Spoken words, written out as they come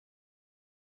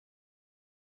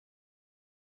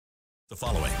The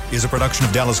following is a production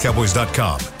of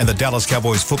DallasCowboys.com and the Dallas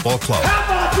Cowboys Football Club. How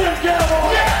about them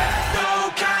Cowboys? Yeah!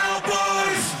 Go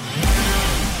Cowboys!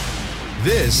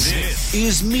 This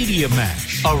is Media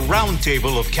Mash, a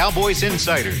roundtable of Cowboys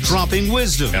insiders dropping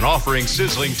wisdom and offering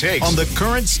sizzling takes on the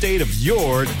current state of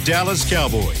your Dallas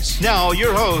Cowboys. Now,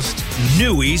 your host,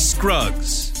 Newy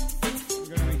Scruggs.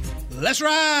 Let's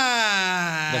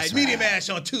ride! Media Mash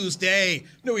on Tuesday.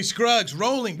 Newy Scruggs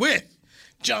rolling with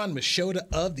John Machota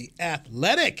of The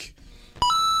Athletic.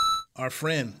 Our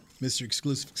friend, Mr.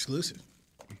 Exclusive.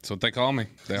 That's what they call me.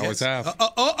 They always have.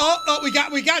 We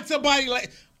got somebody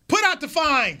like put out the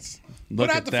fines. Look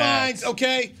Put out at the that. fines,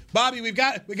 okay? Bobby, we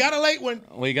got a late one.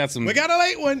 We got some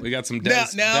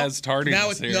Des Tardy.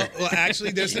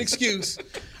 Actually, there's an excuse.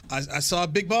 I saw a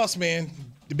big boss man,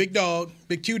 the big dog,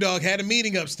 Big Q Dog, had a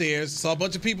meeting upstairs. Saw a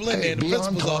bunch of people in there. The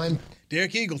principal's off,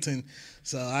 Derek Eagleton.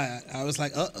 So I was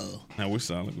like, uh-oh. No, we're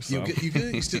solid. You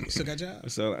good? You still got your job?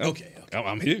 Okay.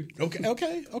 I'm here. Okay.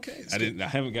 I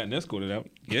haven't gotten escorted out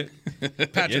yet.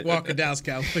 Patrick Walker,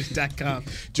 DallasCowboys.com,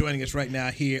 joining us right now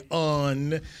here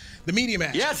on the Media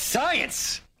Match. Yes,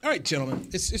 science. All right, gentlemen,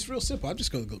 it's real simple. I'm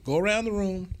just going to go around the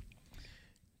room.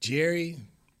 Jerry.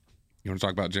 You want to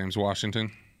talk about James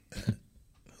Washington?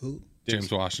 Who?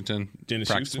 James Washington. Dennis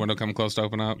Practice Houston? window coming close to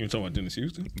open up. You're talking about Dennis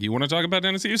Houston? You want to talk about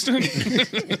Dennis Houston?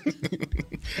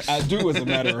 I do, as a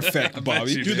matter of fact,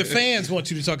 Bobby. Do the fans want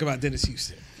you to talk about Dennis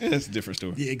Houston? That's a different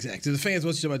story. Yeah, exactly. Do the fans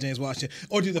want you to talk about James Washington?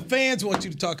 Or do the fans want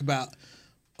you to talk about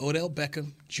Odell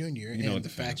Beckham Jr. and the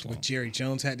fact what Jerry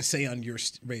Jones had to say on your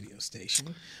radio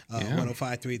station,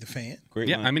 105.3 The Fan? Great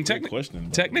Yeah, line. I mean, Great question,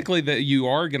 technically that you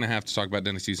are going to have to talk about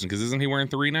Dennis Houston because isn't he wearing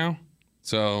 3 now?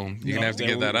 So you're gonna have to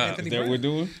give that up. Is that what we're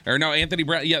doing? Or no, Anthony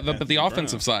Brown. Yeah, but the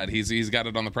offensive side, he's got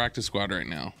it on the practice squad right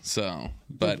now. So,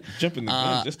 but jumping the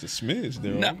gun just a smidge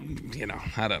there. No,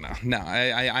 I don't know. No,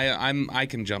 I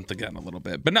can jump the gun a little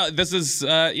bit, but no, this is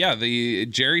the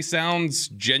Jerry sounds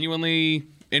genuinely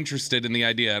interested in the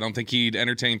idea. I don't think he'd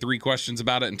entertain 3 questions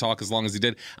about it and talk as long as he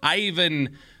did. I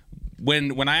even.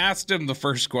 When I asked him the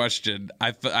first question,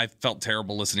 I felt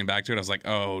terrible listening back to it. I was like,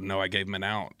 oh no, I gave him an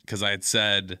out because I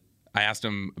asked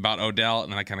him about Odell,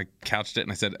 and then I kind of couched it,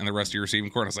 and I said, and the rest of your receiving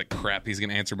core. And I was like, crap, he's going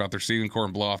to answer about the receiving core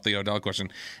and blow off the Odell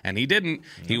question. And he didn't.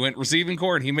 He went receiving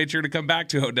core, and he made sure to come back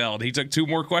to Odell, and he took 2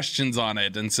 more questions on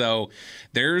it. And so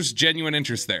there's genuine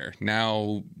interest there.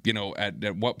 Now,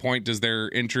 at what point does their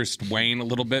interest wane a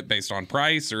little bit based on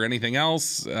price or anything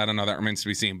else? I don't know. That remains to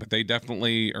be seen. But they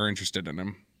definitely are interested in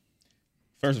him.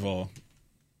 First of all,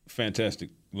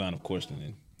 fantastic line of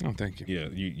questioning. Oh, thank you. Yeah,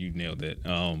 you nailed that.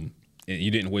 And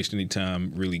you didn't waste any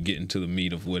time really getting to the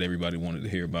meat of what everybody wanted to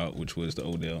hear about, which was the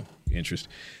Odell interest.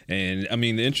 And, I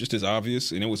mean, the interest is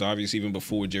obvious, and it was obvious even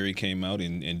before Jerry came out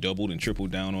and doubled and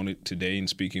tripled down on it today and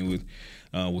speaking with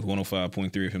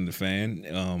 105.3 of him, the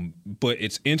fan. But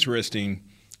it's interesting,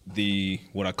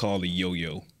 what I call the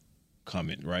yo-yo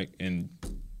comment, right? And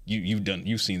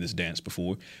you've seen this dance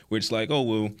before, where it's like, oh,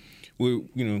 well, we're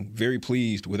very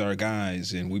pleased with our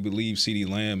guys, and we believe CeeDee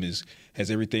Lamb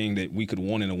has everything that we could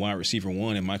want in a wide receiver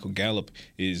 1, and Michael Gallup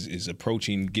is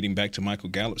approaching getting back to Michael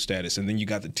Gallup status, and then you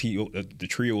got the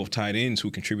trio of tight ends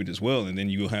who contribute as well, and then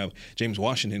you will have James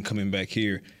Washington coming back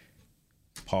here.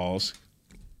 Pause.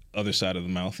 Other side of the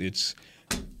mouth. It's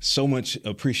so much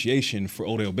appreciation for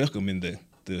Odell Beckham, and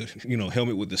the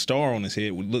helmet with the star on his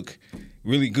head would look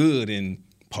really good. And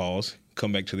pause.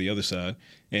 Come back to the other side.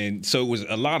 And so it was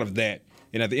a lot of that.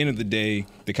 And at the end of the day,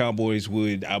 the Cowboys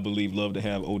would, I believe, love to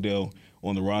have Odell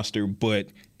on the roster, but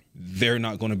they're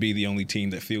not going to be the only team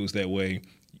that feels that way.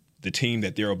 The team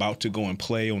that they're about to go and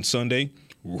play on Sunday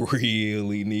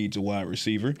really needs a wide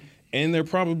receiver, and they're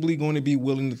probably going to be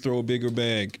willing to throw a bigger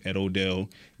bag at Odell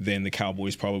than the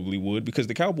Cowboys probably would, because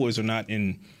the Cowboys are not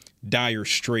in dire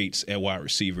straits at wide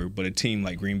receiver, but a team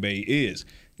like Green Bay is.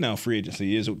 Now, free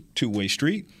agency is a two-way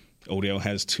street. Odell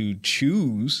has to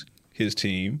choose his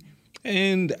team,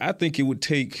 and I think it would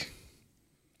take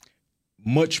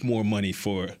much more money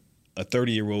for a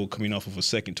 30-year-old coming off of a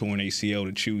second torn ACL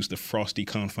to choose the frosty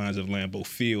confines of Lambeau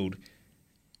Field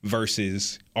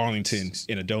versus Arlington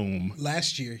in a dome.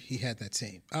 Last year, he had that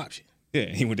same option. Yeah,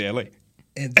 he went to L.A.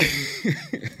 And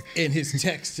then in his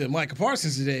text to Micah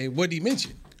Parsons today, what did he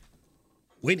mention?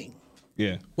 Winning.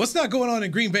 Yeah. What's not going on in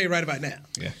Green Bay right about now?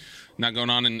 Yeah. Not going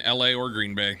on in L.A. or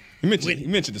Green Bay. He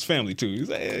mentioned his family, too. He's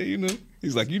like,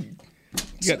 he's like, you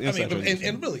got the inside.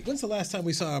 And really, when's the last time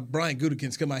we saw Brian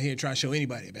Gutekunst come out here and try to show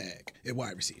anybody a bag at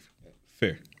wide receiver?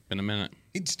 Fair. Been a minute.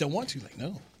 He just don't want to. Like,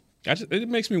 no. It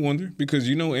makes me wonder because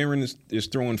Aaron is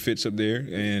throwing fits up there,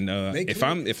 and if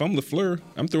I'm LaFleur,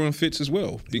 I'm throwing fits as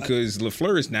well because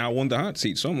LaFleur is now on the hot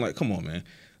seat. So I'm like, come on, man,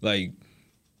 like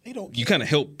They don't. You kind of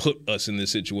help put us in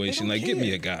this situation. Like, give me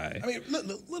care. a guy. I mean,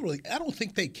 literally, I don't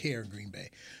think they care, Green Bay,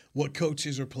 what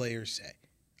coaches or players say.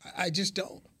 I just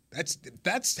don't.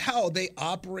 That's how they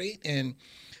operate. And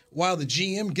while the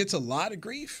GM gets a lot of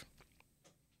grief,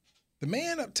 the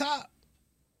man up top,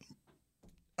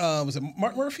 was it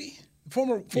Mark Murphy,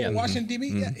 former Washington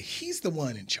DB? Yeah, he's the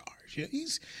one in charge. Yeah,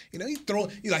 he's gonna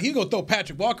throw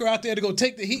Patrick Walker out there to go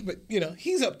take the heat, but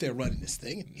he's up there running this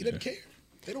thing, and he doesn't care.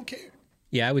 They don't care.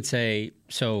 Yeah, I would say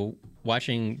so.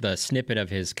 Watching the snippet of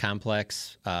his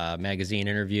Complex magazine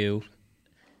interview,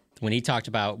 when he talked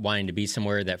about wanting to be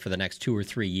somewhere that for the next 2 or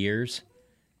 3 years,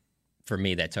 for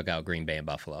me, that took out Green Bay and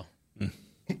Buffalo.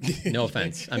 No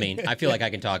offense. I mean, I feel like I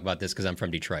can talk about this because I'm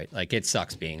from Detroit. Like, it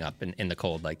sucks being up in the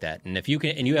cold like that. And if you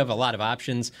can, and you have a lot of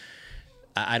options,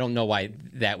 I don't know why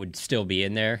that would still be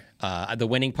in there. The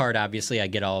winning part, obviously, I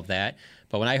get all of that.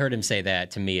 But when I heard him say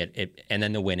that, to me, and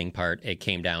then the winning part, it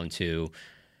came down to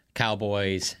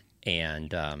Cowboys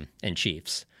and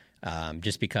Chiefs.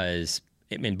 Just because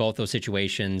in both those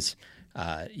situations,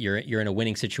 you're in a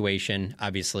winning situation.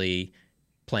 Obviously,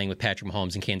 playing with Patrick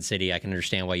Mahomes in Kansas City, I can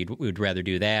understand why you would rather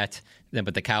do that.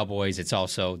 But the Cowboys, it's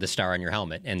also the star on your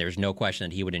helmet, and there's no question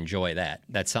that he would enjoy that.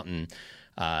 That's something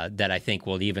that I think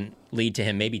will even lead to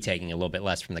him maybe taking a little bit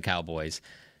less from the Cowboys.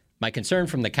 My concern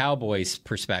from the Cowboys'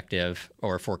 perspective,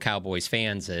 or for Cowboys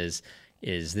fans, is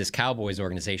this Cowboys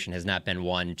organization has not been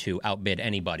one to outbid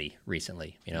anybody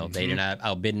recently. They did not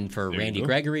outbidden for Randy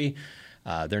Gregory.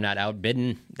 They're not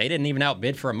outbidden. They didn't even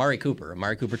outbid for Amari Cooper.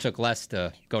 Amari Cooper took less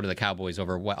to go to the Cowboys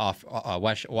over what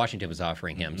Washington was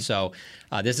offering him. So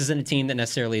this isn't a team that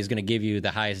necessarily is going to give you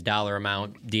the highest dollar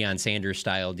amount, Deion Sanders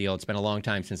style deal. It's been a long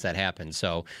time since that happened.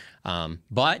 So,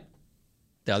 but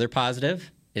the other positive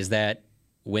is that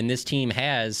when this team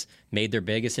has made their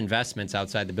biggest investments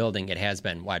outside the building, it has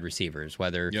been wide receivers,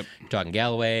 whether you're talking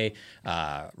Galloway,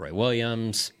 Roy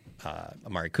Williams,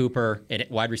 Amari Cooper.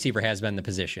 Wide receiver has been the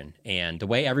position. And the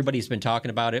way everybody's been talking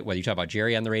about it, whether you talk about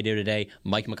Jerry on the radio today,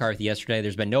 Mike McCarthy yesterday,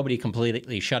 there's been nobody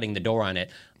completely shutting the door on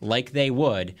it like they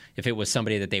would if it was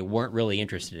somebody that they weren't really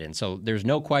interested in. So there's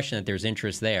no question that there's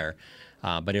interest there.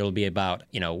 But it'll be about,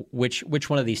 which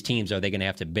one of these teams are they going to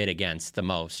have to bid against the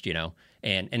most,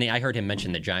 And I heard him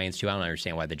mention the Giants, too. I don't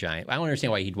understand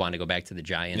why he'd want to go back to the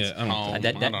Giants. Yeah, I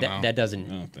don't know. That doesn't.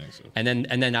 I don't think so. And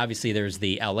then obviously there's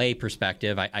the L.A.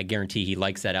 perspective. I guarantee he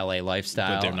likes that L.A.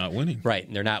 lifestyle. But they're not winning.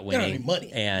 Right, they're not winning. They don't have any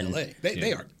money and in LA.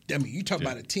 They are. I mean, you talk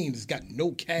about a team that's got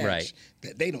no cash,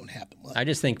 that they don't have the money. I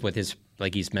just think with his,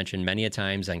 like he's mentioned many a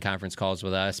times on conference calls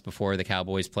with us before the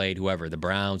Cowboys played, whoever, the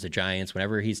Browns, the Giants,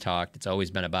 whenever he's talked, it's always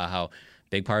been about how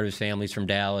big part of his family's from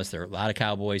Dallas. There are a lot of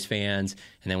Cowboys fans.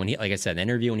 And then when he, like I said, in the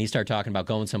interview, when he started talking about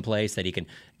going someplace that he can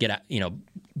get,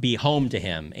 be home to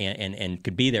him and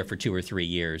could be there for 2 or 3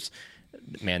 years,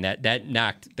 man, that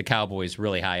knocked the Cowboys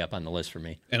really high up on the list for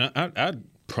me. And I'd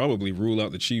probably rule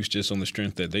out the Chiefs just on the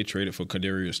strength that they traded for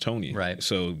Kadarius Toney. Right.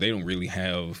 So they don't really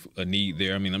have a need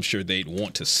there. I mean, I'm sure they'd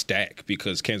want to stack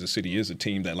because Kansas City is a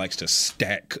team that likes to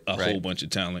stack a whole bunch of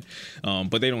talent.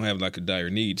 But they don't have like a dire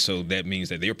need. So that means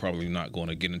that they're probably not going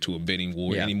to get into a bidding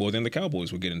war any more than the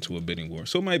Cowboys will get into a bidding war.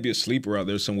 So it might be a sleeper out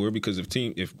there somewhere because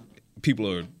if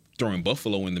people are throwing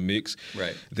Buffalo in the mix,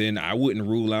 then I wouldn't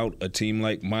rule out a team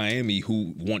like Miami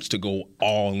who wants to go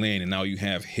all in. And now you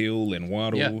have Hill and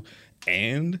Waddle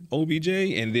and OBJ.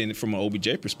 And then from an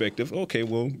OBJ perspective, okay,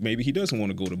 well, maybe he doesn't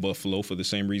want to go to Buffalo for the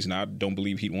same reason I don't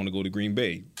believe he'd want to go to Green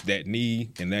Bay. That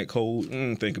knee and that cold,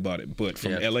 think about it. But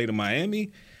from L.A. to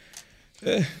Miami,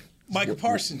 Micah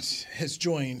Parsons has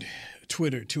joined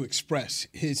Twitter to express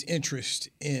his interest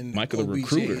in Micah OBJ. the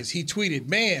recruiter. He tweeted,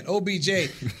 man,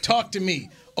 OBJ, talk to me.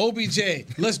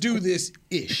 OBJ, let's do this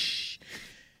ish.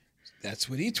 That's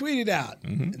what he tweeted out.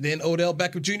 And then Odell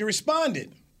Beckham Jr.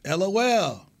 responded,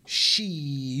 LOL,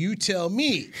 you tell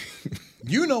me.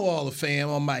 You know all the fam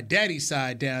on my daddy's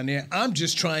side down there. I'm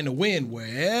just trying to win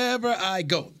wherever I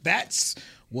go. That's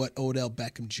what Odell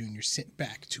Beckham Jr. sent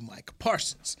back to Micah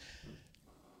Parsons.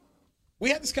 We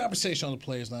had this conversation on the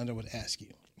Players Line I would ask you.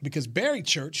 Because Barry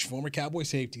Church, former Cowboy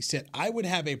safety, said, I would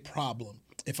have a problem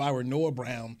if I were Noah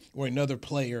Brown or another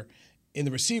player in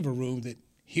the receiver room that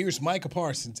here's Micah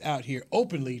Parsons out here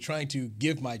openly trying to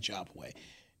give my job away.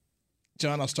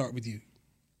 John, I'll start with you.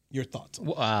 Your thoughts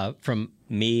on it. From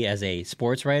me as a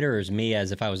sports writer or as me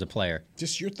as if I was a player?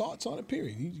 Just your thoughts on it,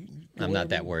 period. I'm not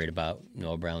that worried about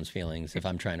Noah Brown's feelings if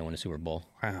I'm trying to win a Super Bowl.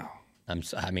 Wow.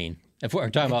 If we're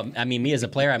talking about, me as a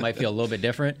player, I might feel a little bit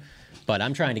different, but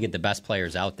I'm trying to get the best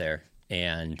players out there.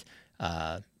 And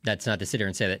that's not to sit here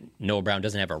and say that Noah Brown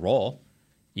doesn't have a role.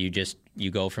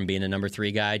 You go from being the number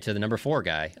 3 guy to the number 4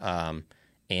 guy.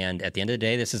 And at the end of the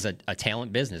day, this is a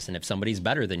talent business. And if somebody's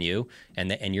better than you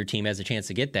and your team has a chance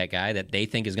to get that guy that they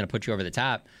think is going to put you over the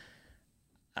top,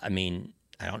 I mean,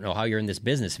 I don't know how you're in this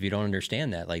business if you don't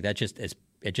understand that. Like, it's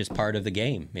just part of the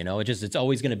game. You know, it's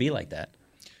always going to be like that.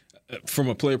 From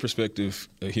a player perspective,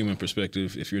 a human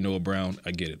perspective, if you're Noah Brown,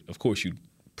 I get it. Of course, you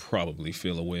probably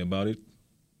feel a way about it.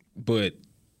 But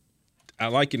I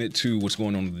liken it to what's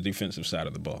going on the defensive side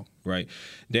of the ball, right?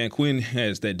 Dan Quinn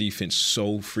has that defense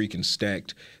so freaking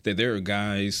stacked that there are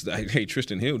guys like, hey,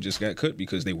 Tristan Hill just got cut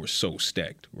because they were so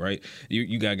stacked, right?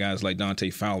 You got guys like Dante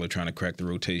Fowler trying to crack the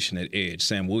rotation at edge.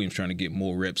 Sam Williams trying to get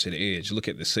more reps at edge. Look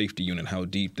at the safety unit, how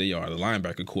deep they are. The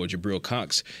linebacker core, Jabril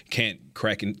Cox, can't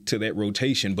crack into that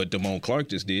rotation, but Damone Clark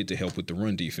just did to help with the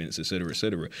run defense, et cetera, et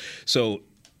cetera. So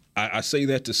I say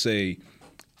that to say,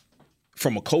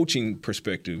 from a coaching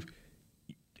perspective,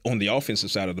 on the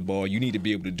offensive side of the ball, you need to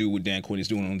be able to do what Dan Quinn is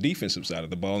doing on the defensive side of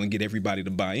the ball and get everybody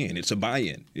to buy in. It's a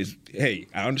buy-in. It's, hey,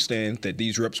 I understand that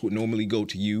these reps would normally go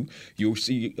to you. You'll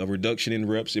see a reduction in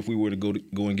reps if we were to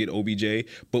go and get OBJ.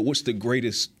 But what's the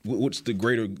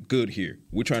greater good here?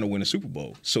 We're trying to win a Super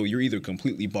Bowl. So you're either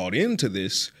completely bought into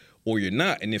this or you're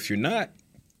not. And if you're not,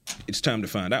 it's time to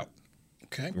find out.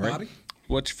 Okay, right? Bobby?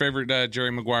 What's your favorite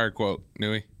Jerry Maguire quote,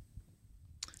 Newey?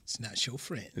 It's not your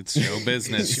friend. It's show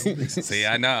business. See,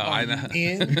 I know. Are you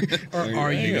in or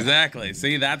are you? Exactly.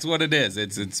 See, that's what it is.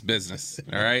 It's business.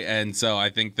 All right. And so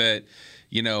I think that,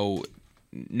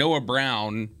 Noah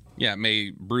Brown,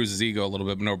 may bruise his ego a little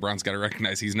bit, but Noah Brown's got to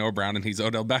recognize he's Noah Brown and he's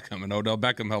Odell Beckham. And Odell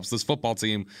Beckham helps this football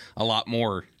team a lot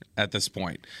more at this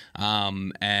point.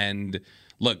 And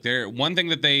look, one thing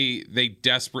that they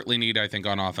desperately need, I think,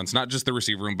 on offense, not just the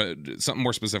receiver room, but something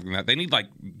more specific than that. They need, like,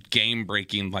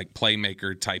 game-breaking, like,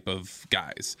 playmaker type of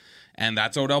guys. And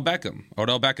that's Odell Beckham.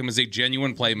 Odell Beckham is a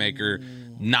genuine playmaker,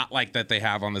 not like that they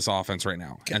have on this offense right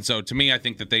now. And so, to me, I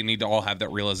think that they need to all have that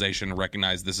realization and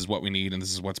recognize this is what we need and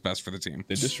this is what's best for the team.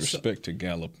 The disrespect to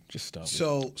Gallup, just stop it.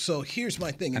 So here's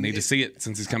my thing. I need to see it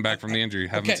since he's come back from the injury.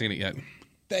 Haven't seen it yet.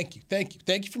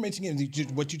 Thank you for mentioning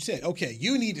what you said. Okay,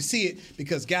 you need to see it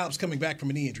because Gallup's coming back from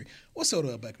a knee injury. What's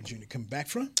Odell Beckham Jr. coming back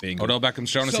from? Bingo. Odell Beckham's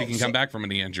shown us he can come back from a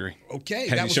knee injury. Okay.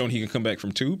 Has he shown he can come back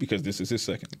from 2? Because this is his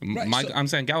second. Right, I'm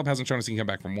saying Gallup hasn't shown us he can come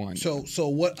back from 1. So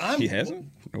what He hasn't?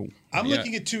 No, I'm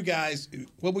looking at 2 guys.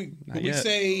 What we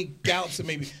say Gallup's at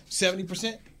maybe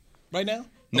 70% right now?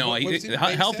 No, Health-wise, he's he's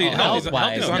fine.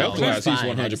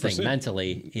 100%. I just think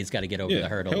mentally, he's got to get over the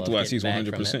hurdle. Health-wise, he's of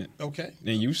getting 100%. Okay.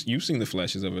 And you've seen the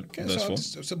flashes of it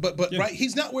thus far. But right,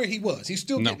 he's not where he was. He's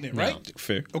still getting there, right? No.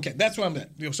 Fair. Okay, that's where I'm at.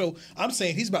 So I'm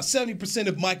saying he's about 70%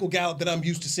 of Michael Gallup that I'm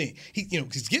used to seeing. He's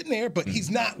getting there, but he's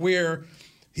not where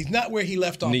he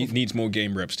left off. Needs more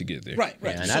game reps to get there. Right.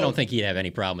 Yeah, and I don't think he'd have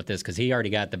any problem with this because he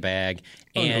already got the bag,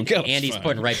 and he's fine.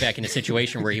 putting right back in a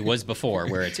situation where he was before,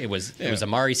 where it was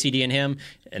Amari, CD, and him,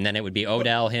 and then it would be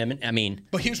Odell, him. I mean,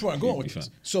 but here's where I'm going with this.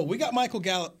 So we got Michael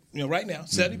Gallup, right now,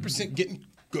 70%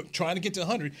 trying to get to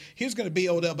 100. Here's going to be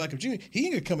Odell Beckham Jr. He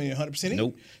ain't going to come in at 100% either.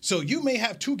 Nope. So you may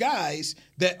have 2 guys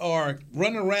that are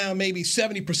running around maybe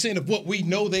 70% of what we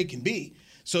know they can be.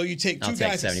 So you take 2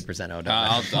 guys. I'll take 70% Odell.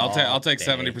 I'll take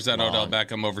 70% Odell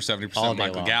Beckham over 70%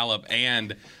 Michael Gallup.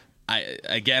 And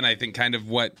I think kind of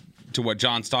what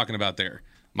John's talking about there.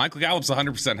 Michael Gallup's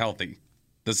 100% healthy.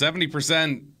 The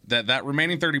 70%, that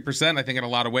remaining 30%, I think in a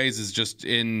lot of ways is just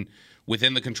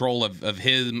within the control of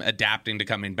him adapting to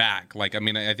coming back. Like, I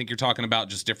mean, I think you're talking about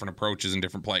just different approaches and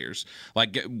different players.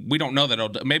 Like, we don't know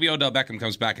that maybe Odell Beckham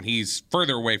comes back and he's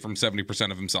further away from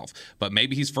 70% of himself, but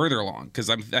maybe he's further along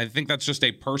because I think that's just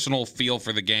a personal feel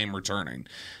for the game returning.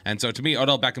 And so to me,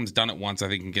 Odell Beckham's done it once. I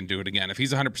think he can do it again. If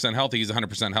he's 100% healthy, he's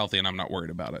 100% healthy, and I'm not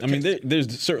worried about it. I mean,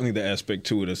 there's certainly the aspect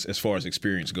to it as far as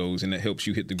experience goes, and that helps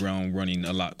you hit the ground running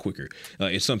a lot quicker.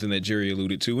 It's something that Jerry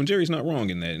alluded to, and Jerry's not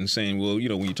wrong in that, and saying, well,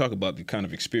 when you talk about the kind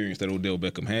of experience that Odell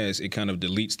Beckham has, it kind of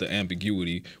deletes the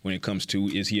ambiguity when it comes to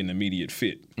is he an immediate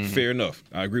fit. Mm-hmm. Fair enough.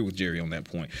 I agree with Jerry on that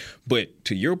point. But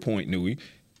to your point, Newey,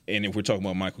 and if we're talking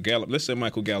about Michael Gallup, let's say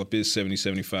Michael Gallup is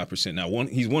 70-75%. Now,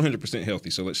 he's 100% healthy,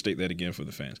 so let's state that again for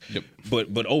the fans. Yep.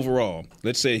 But overall,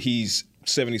 let's say he's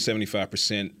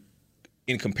 70-75%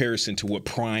 in comparison to what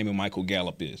prime of Michael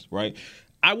Gallup is, right?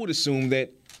 I would assume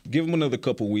that give him another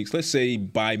couple weeks. Let's say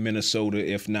by Minnesota,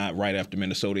 if not right after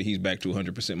Minnesota, he's back to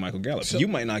 100% Michael Gallup. So you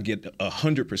might not get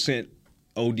 100%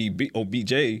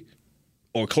 OBJ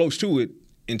or close to it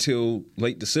until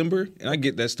late December. And I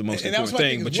get that's the most important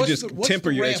thing, but you just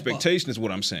temper your expectation is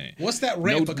what I'm saying. What's that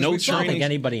ramp up? No training. I don't think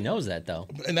anybody knows that, though.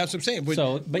 And that's what I'm saying.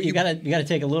 But you gotta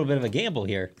take a little bit of a gamble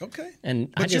here. Okay.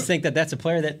 And I just think that's a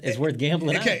player that is worth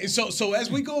gambling on. Okay, so as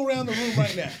we go around the room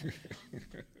right now,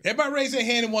 Everybody raise their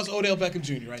hand and wants Odell Beckham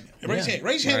Jr. right now. Raise your hand.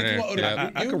 Raise your hand if you want Odell.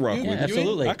 Yeah. I could rock with it.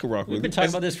 Absolutely. I could rock with We've been it. talking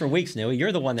about this for weeks now.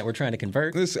 You're the one that we're trying to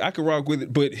convert. Listen, I could rock with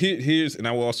it, but here's, and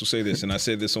I will also say this, and I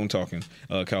said this on Talking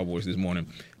Cowboys this morning.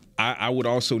 I would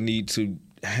also need to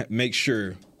make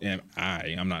sure, and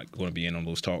I'm not going to be in on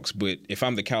those talks, but if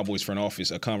I'm the Cowboys front office,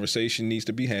 a conversation needs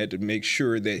to be had to make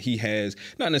sure that he has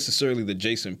not necessarily the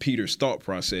Jason Peters thought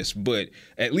process, but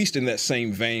at least in that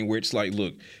same vein where it's like,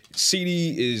 look,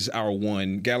 CD is our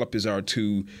 1, Gallup is our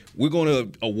 2. We're going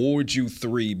to award you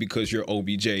 3 because you're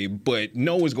OBJ, but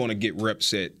Noah's going to get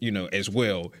reps at, as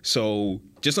well. So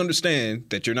just understand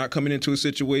that you're not coming into a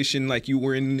situation like you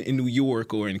were in New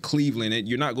York or in Cleveland, and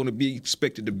you're not going to be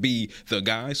expected to be the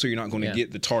guy, so you're not going to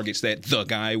get the targets that the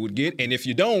guy would get. And if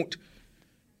you don't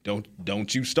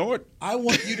you start. I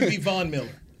want you to be Von Miller.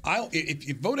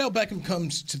 If Odell Beckham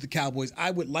comes to the Cowboys, I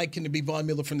would like him to be Von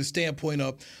Miller from the standpoint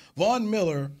of Von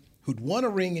Miller, who'd won a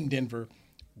ring in Denver,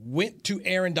 went to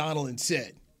Aaron Donald and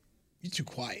said, "You're too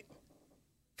quiet.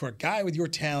 For a guy with your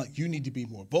talent, you need to be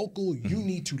more vocal. You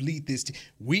need to lead this team.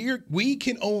 We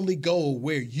can only go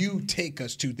where you take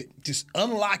us to. Just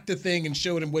unlock the thing and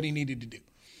show him what he needed to do."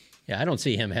 Yeah, I don't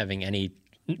see him having any.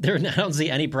 I don't see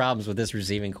any problems with this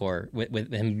receiving core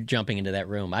with him jumping into that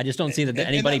room. I just don't see that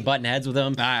anybody butting heads with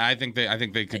him. I think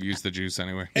they could use the juice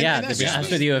anyway. To be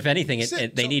honest with you, if anything,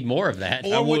 they need more of that.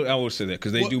 I will say that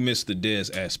because they do miss the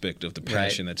Dez aspect of the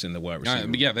passion that's in the wide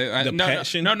receiver.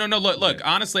 Passion. No. Look,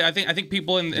 honestly, I think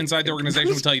people inside the organization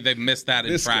will tell you they've missed that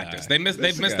in practice. They've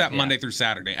missed that Monday through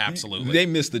Saturday. Absolutely, they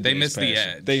missed the Dez they missed passion. the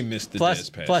edge. They missed the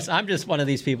Dez passion. Plus, I'm just one of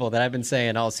these people that I've been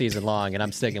saying all season long, and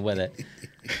I'm sticking with it.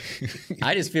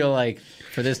 I just feel like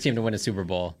for this team to win a Super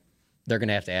Bowl, they're going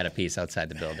to have to add a piece outside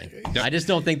the building. I just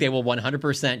don't think they will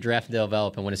 100% draft and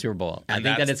develop and win a Super Bowl. I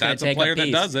think that it's going to take a player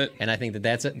that does it, and I think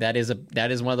that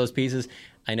is one of those pieces.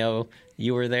 I know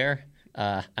you were there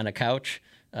on a couch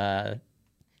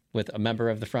with a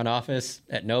member of the front office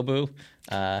at Nobu,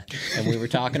 and we were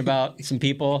talking about some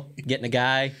people getting a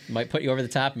guy might put you over the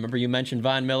top. Remember you mentioned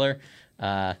Von Miller.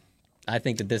 I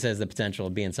think that this has the potential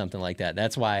of being something like that.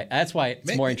 That's why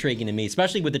it's more intriguing to me,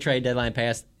 especially with the trade deadline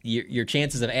pass. Your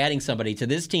chances of adding somebody to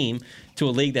this team, to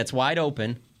a league that's wide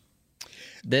open.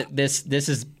 This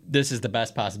is the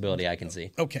best possibility I can see.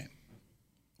 Okay,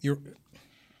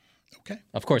 okay.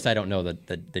 Of course, I don't know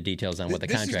the details on what the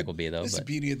contract will be, though. This is the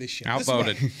beauty of this show.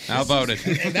 Outvoted.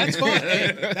 And that's fine.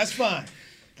 Hey, that's fine.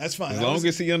 That's fine. As long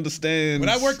as he understands. When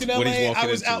I worked in LA, I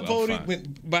was into,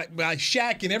 outvoted by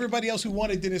Shaq and everybody else who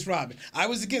wanted Dennis Rodman. I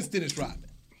was against Dennis Rodman.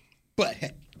 But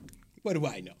hey, what do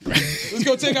I know? Let's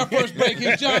go take our first break.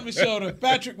 Here's John Machota,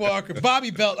 Patrick Walker, Bobby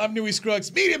Belt. I'm Newey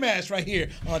Scruggs. Media Mash right here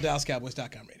on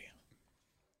DallasCowboys.com radio.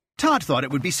 Todd thought it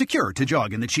would be secure to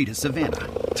jog in the cheetah savanna.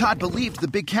 Todd believed the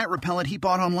big cat repellent he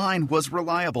bought online was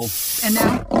reliable. And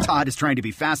now, Todd is trying to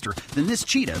be faster than this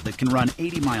cheetah that can run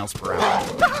 80 miles per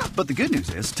hour. But the good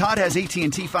news is, Todd has AT&T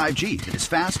 5G that is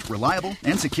fast, reliable,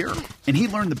 and secure. And he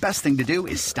learned the best thing to do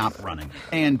is stop running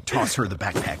and toss her the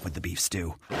backpack with the beef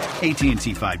stew. AT&T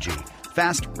 5G.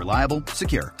 Fast, reliable,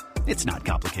 secure. It's not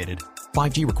complicated.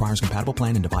 5G requires compatible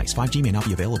plan and device. 5G may not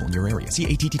be available in your area. See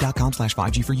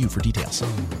att.com/5G for you for details.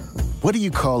 What do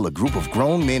you call a group of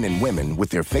grown men and women with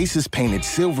their faces painted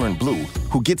silver and blue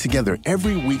who get together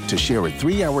every week to share a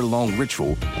 3-hour-long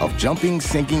ritual of jumping,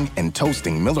 singing, and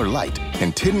toasting Miller Lite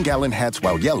in 10-gallon hats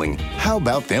while yelling, "How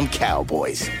about them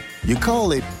Cowboys?" You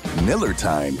call it Miller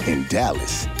Time in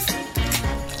Dallas.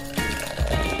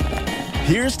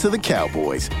 Here's to the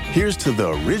Cowboys. Here's to the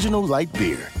original light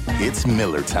beer. It's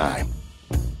Miller Time.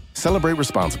 Celebrate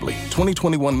responsibly.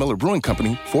 2021 Miller Brewing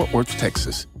Company, Fort Worth,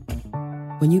 Texas.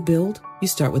 When you build, you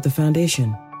start with the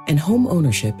foundation. And home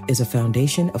ownership is a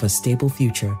foundation of a stable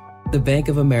future. The Bank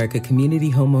of America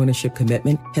Community Home Ownership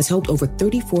Commitment has helped over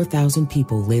 34,000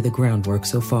 people lay the groundwork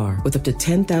so far, with up to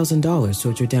 $10,000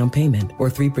 towards your down payment or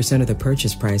 3% of the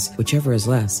purchase price, whichever is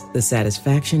less. The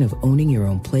satisfaction of owning your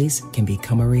own place can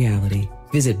become a reality.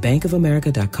 Visit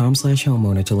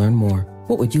bankofamerica.com/homeowner to learn more.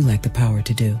 What would you like the power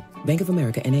to do? Bank of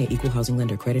America N.A. Equal Housing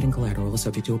Lender. Credit and collateral is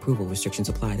subject to approval. Restrictions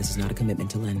apply. This is not a commitment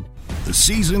to lend. The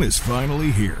season is finally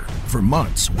here. For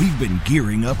months, we've been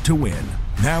gearing up to win.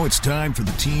 Now it's time for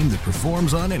the team that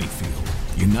performs on any field.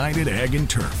 United Ag and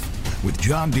Turf. With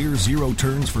John Deere Zero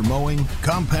Turns for mowing,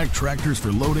 compact tractors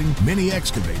for loading, mini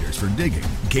excavators for digging,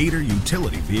 Gator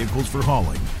utility vehicles for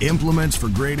hauling, implements for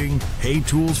grading, hay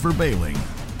tools for baling.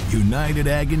 United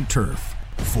Ag and Turf.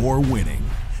 For winning.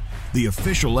 The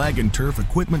official Ag and Turf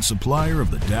equipment supplier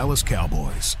of the Dallas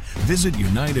Cowboys. Visit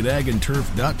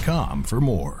UnitedAgAndTurf.com for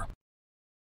more.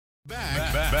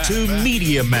 Back to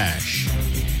Media Mash.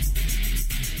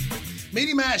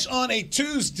 Meaty Mash on a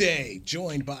Tuesday,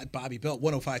 joined by Bobby Belt,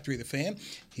 105.3 The Fan.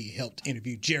 He helped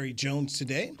interview Jerry Jones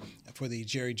today for the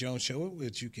Jerry Jones Show,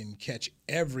 which you can catch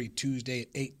every Tuesday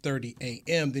at 8:30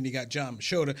 a.m. Then you got John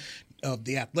Machota of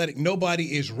The Athletic.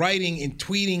 Nobody is writing and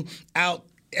tweeting out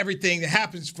everything that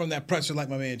happens from that presser like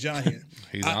my man John here.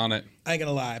 He's on it. I ain't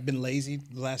gonna lie, I've been lazy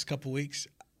the last couple weeks.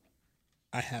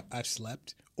 I've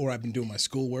slept, or I've been doing my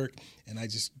schoolwork, and I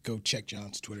just go check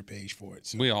John's Twitter page for it.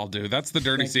 So. We all do. That's the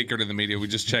dirty secret of the media. We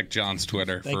just check John's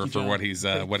Twitter for what he's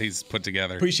put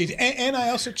together. Appreciate it. And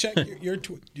I also check your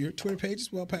Twitter page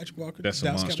as well, Patrick Walker. That's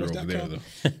a monster over there, though.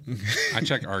 I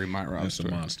check Ari Myrov's That's a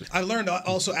Twitter. monster. I learned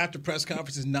also after press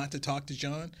conferences not to talk to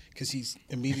John because he's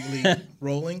immediately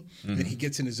rolling. Then he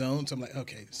gets in his zone. So I'm like,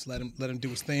 okay, just let him do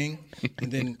his thing.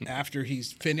 And then after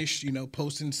he's finished,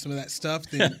 posting some of that stuff,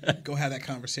 then go have that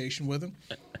conversation with him.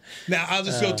 Now I'll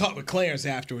just go talk with Clarence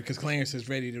afterward because Clarence is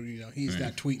ready to, he's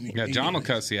not tweeting. Yeah, John will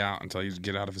cuss you out until you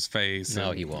get out of his face.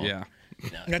 No, he won't. Yeah.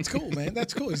 No. That's cool, man.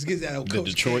 That's cool. It gives that old coach.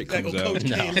 Detroit that comes old out. Coach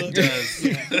No, K look.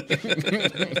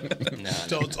 No.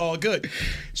 So it's all good.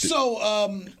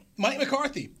 So Mike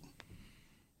McCarthy,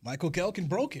 Michael Gehlken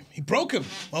broke him. He broke him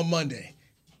on Monday.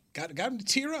 Got him to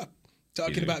tear up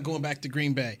talking about going back to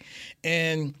Green Bay.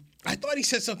 And I thought he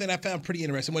said something I found pretty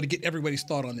interesting. I want to get everybody's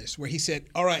thought on this, where he said,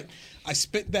 all right, I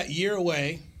spent that year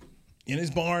away in his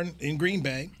barn in Green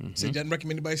Bay. Said he doesn't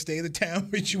recommend anybody stay in the town,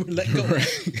 but you would let go.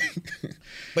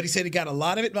 But he said he got a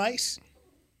lot of advice,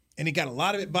 and he got a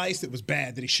lot of advice that was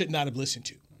bad that he should not have listened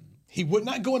to. He would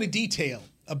not go into detail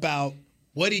about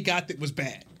what he got that was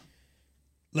bad.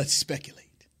 Let's speculate.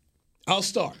 I'll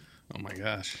start. Oh, my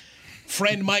gosh.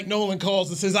 Friend Mike Nolan calls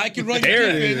and says, I can run your There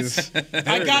it defense. is.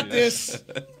 I got this.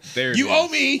 There it You is. owe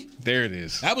me. There it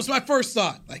is. That was my first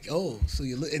thought. Like, oh, so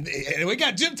and we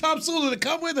got Jim Tomsula to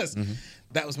come with us.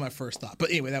 That was my first thought. But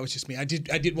anyway, that was just me. I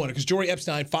did want to, because Jory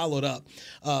Epstein followed up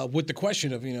with the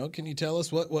question of, can you tell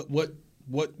us what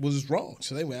was wrong?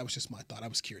 So anyway, that was just my thought. I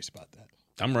was curious about that.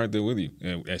 I'm right there with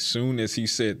you. As soon as he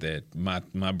said that,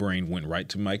 my brain went right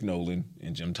to Mike Nolan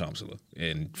and Jim Tomsula.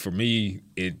 And for me,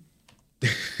 I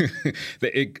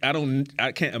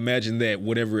can't imagine that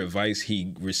whatever advice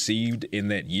he received in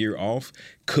that year off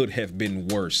could have been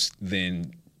worse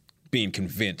than being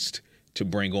convinced to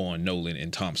bring on Nolan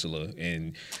and Tomsula.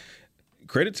 And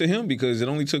credit to him, because it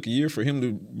only took a year for him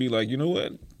to be like, you know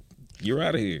what, you're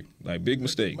out of here. Like, big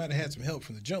mistake. Might have had some help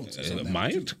from the Joneses.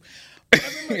 Might.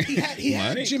 He had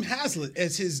Jim Haslett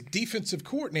as his defensive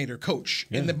coordinator coach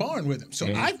in the barn with him. So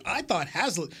I thought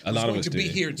Haslett was going to be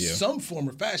here in some form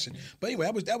or fashion. But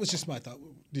anyway, that was just my thought.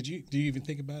 Do you even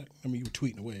think about it? I mean, you were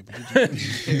tweeting away, but did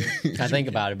you? I think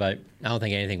about it, but I don't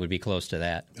think anything would be close to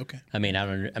that. Okay. I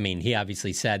mean, he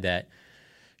obviously said that,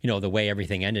 the way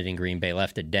everything ended in Green Bay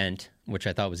left a dent, which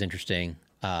I thought was interesting.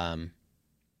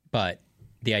 But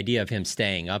the idea of him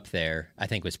staying up there, I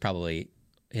think, was probably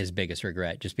his biggest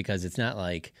regret, just because it's not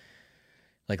like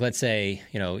let's say,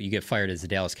 you get fired as the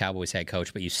Dallas Cowboys head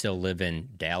coach, but you still live in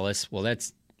Dallas. Well,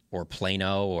 or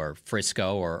Plano or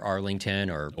Frisco or Arlington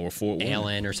or Fort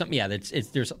Allen or something. Yeah,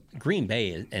 there's Green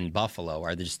Bay and Buffalo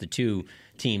are just the two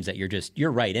teams that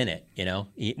you're right in it.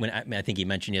 I think he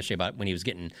mentioned yesterday about when he was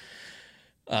getting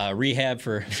rehab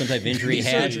for some type of injury he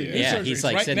had. He's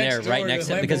like sitting there right next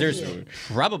to him, because there's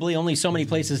probably only so many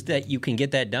places that you can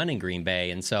get that done in Green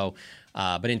Bay. And so,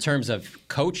 but in terms of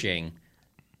coaching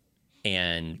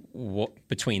and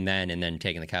between then and then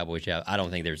taking the Cowboys job, I don't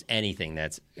think there's anything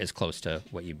that's as close to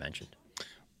what you mentioned.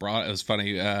 It was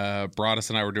funny. Broadus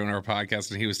and I were doing our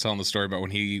podcast, and he was telling the story about when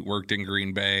he worked in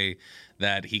Green Bay,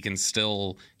 that he can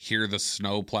still hear the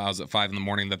snow plows at 5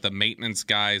 a.m, that the maintenance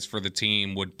guys for the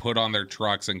team would put on their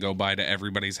trucks and go by to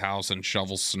everybody's house and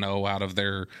shovel snow out of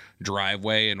their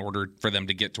driveway in order for them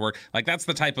to get to work. Like, that's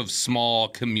the type of small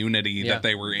community that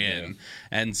they were in. Yeah.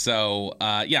 And so,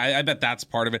 I bet that's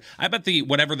part of it. I bet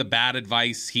whatever the bad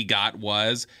advice he got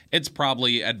was, it's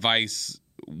probably advice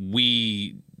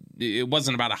it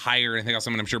wasn't about a hire or anything else.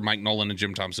 I mean, I'm sure Mike Nolan and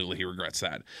Jim Tomsula, he regrets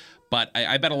that. But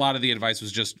I bet a lot of the advice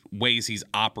was just ways he's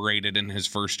operated in his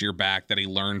first year back that he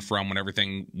learned from when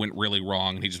everything went really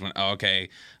wrong. And he just went, oh, okay,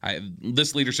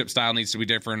 this leadership style needs to be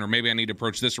different, or maybe I need to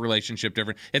approach this relationship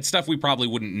different. It's stuff we probably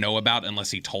wouldn't know about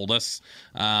unless he told us.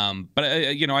 But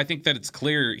I think that it's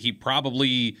clear he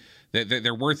probably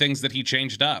there were things that he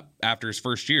changed up after his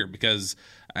first year, because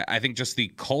I think just the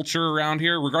culture around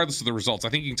here, regardless of the results, I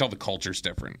think you can tell the culture's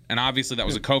different. And obviously that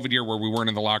was a COVID year where we weren't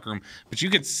in the locker room, but you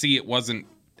could see it wasn't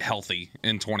healthy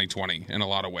in 2020 in a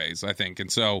lot of ways, I think.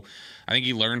 And so I think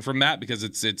he learned from that, because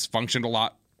it's functioned a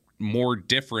lot more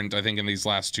different, I think, in these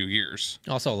last 2 years.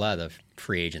 Also, a lot of the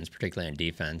free agents, particularly on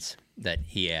defense, that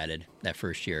he added that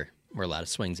first year, were a lot of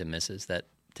swings and misses that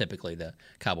typically the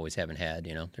Cowboys haven't had.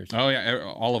 There's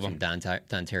all of them. Don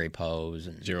Terry Poe's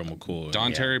and Gerald McCoy.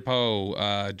 Don Terry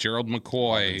Poe, Gerald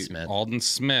McCoy, Alden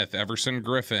Smith, Everson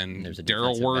Griffin,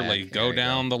 Daryl Worley. Go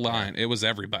down the line. It was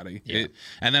everybody. Yeah.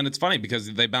 And then it's funny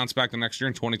because they bounced back the next year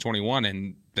in 2021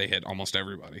 and they hit almost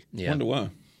everybody. Yeah. Wonder why.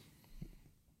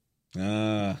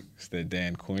 It's that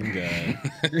Dan Quinn guy.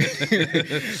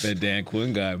 That Dan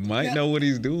Quinn guy might know what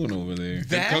he's doing over there.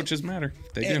 Good coaches matter.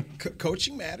 They do.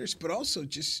 Coaching matters, but also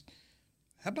just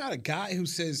how about a guy who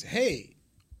says, hey,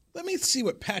 let me see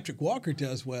what Patrick Walker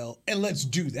does well, and let's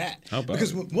do that. How about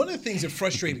because it? One of the things that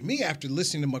frustrated me after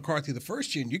listening to McCarthy the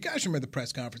first year, and you guys remember the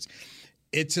press conference,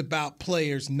 it's about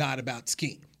players, not about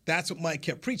scheme. That's what Mike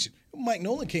kept preaching. Mike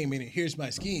Nolan came in and here's my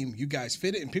scheme. You guys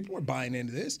fit it, and people were buying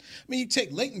into this. I mean, you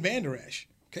take Leighton Vander Esch.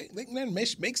 Okay, Leighton Vander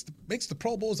Esch makes the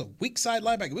Pro Bowl as a weak side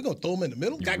linebacker. We're gonna throw him in the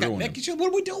middle. Guy got neck issues.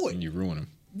 What are we doing? And you ruin him.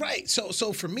 Right.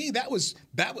 So for me, that was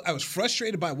I was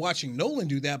frustrated by watching Nolan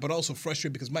do that, but also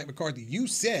frustrated because Mike McCarthy, you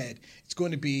said it's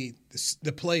going to be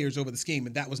the players over the scheme,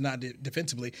 and that was not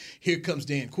defensively. Here comes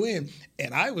Dan Quinn,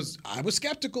 and I was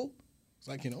skeptical. It's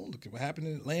like, look at what happened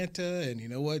in Atlanta, and you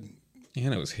know what. Yeah,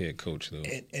 that was head coach though.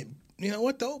 And you know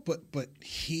what though? But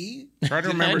he try to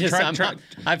remember.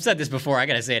 I've said this before. I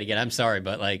gotta say it again. I'm sorry,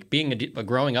 but like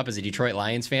growing up as a Detroit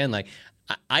Lions fan, like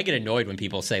I get annoyed when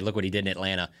people say, "Look what he did in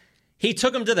Atlanta." He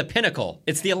took them to the pinnacle.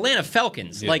 It's the Atlanta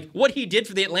Falcons. Yeah. Like what he did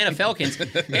for the Atlanta Falcons.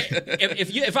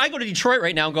 if I go to Detroit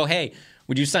right now and go, "Hey,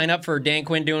 would you sign up for Dan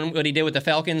Quinn doing what he did with the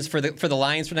Falcons for the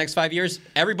Lions for the next 5 years?"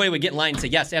 Everybody would get in line and say,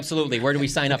 "Yes, absolutely. Where do we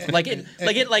sign up?" Hey,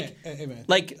 man.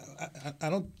 I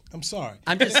don't. I'm sorry.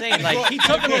 I'm just saying, like he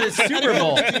took them to the Super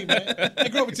Bowl. I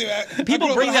grew up with you.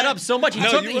 People bring that up so much. He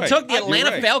took the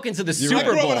Atlanta Falcons to the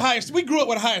Super Bowl. We grew up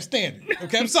with a higher standard.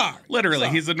 Okay, I'm sorry. Literally,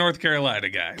 he's a North Carolina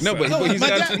guy. No, but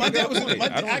my dad was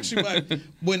actually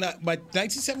when my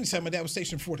 1977. My dad was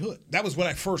stationed in Fort Hood. That was when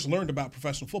I first learned about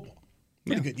professional football.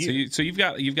 Pretty good year. So you've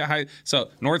got high. So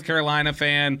North Carolina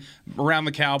fan, around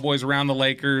the Cowboys, around the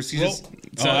Lakers. Say it.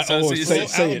 Drop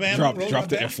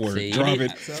the F word. Drop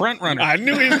it. Front runner. I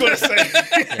knew he was going to say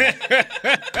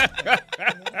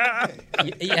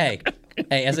it.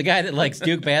 Hey, as a guy that likes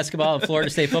Duke basketball and Florida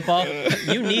State football,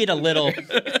 you need a little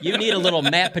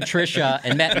Matt Patricia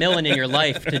and Matt Millen in your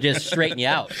life to just straighten you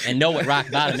out and know what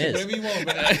rock bottom is. Whatever you want,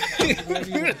 man. What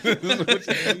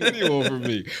do you want from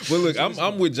me? Well, look,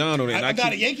 I'm with John on it. I'm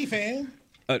not a Yankee fan.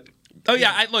 Oh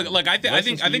yeah, I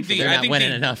think they're not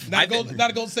winning enough. Not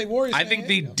a Golden State Warriors. I think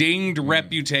the dinged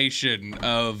reputation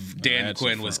of Dan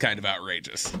Quinn was kind of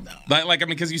outrageous. No.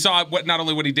 Because you saw not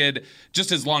only what he did, just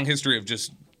his long history of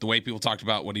just the way people talked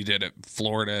about what he did at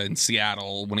Florida and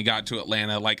Seattle when he got to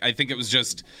Atlanta. Like I think it was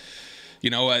just,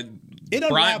 Brian's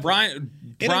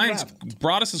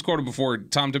brought us this quote before.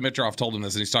 Tom Dimitroff told him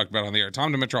this, and he's talked about it on the air.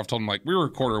 Tom Dimitroff told him, like, we were a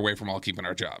quarter away from all keeping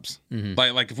our jobs. Mm-hmm.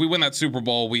 Like if we win that Super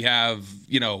Bowl, we have,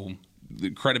 the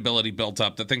credibility built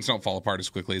up that things don't fall apart as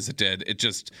quickly as it did. It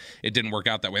didn't work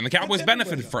out that way, and the Cowboys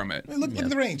benefited from it. Look at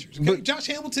the Rangers. But Josh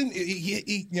Hamilton, he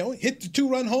hit the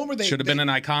 2-run homer. Should have been an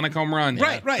iconic home run.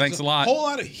 Right. Thanks a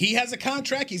lot. He has a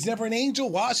contract. He's never an Angel.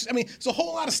 It's a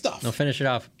whole lot of stuff. No, finish it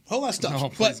off. Whole lot of stuff. No,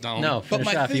 please don't. No, finish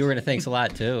it off. You were going to thanks a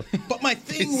lot too. But my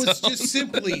thing was just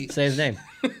simply say his name.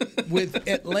 With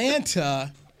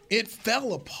Atlanta, it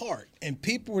fell apart, and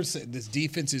people were saying this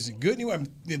defense isn't good anymore.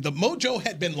 The mojo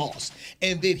had been lost,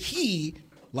 and then he,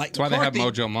 like that's why they have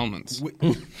mojo moments.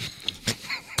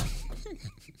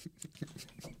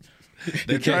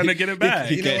 They're trying to get it back.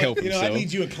 He can't help himself. I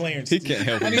need you and Clarence. He can't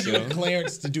help himself. I need you and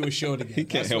Clarence to do a show together. He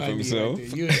can't help himself.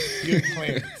 Right you and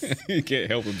Clarence. He can't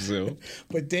help himself.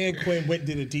 But Dan Quinn went and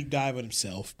did a deep dive on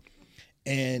himself,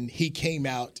 and he came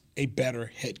out a better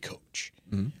head coach.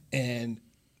 Mm-hmm. And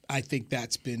I think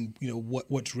that's been,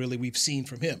 what's really we've seen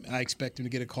from him. And I expect him to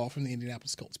get a call from the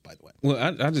Indianapolis Colts, by the way. Well,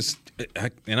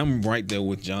 and I'm right there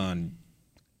with John.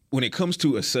 When it comes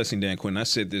to assessing Dan Quinn, I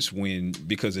said this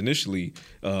because initially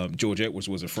George Edwards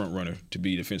was a front runner to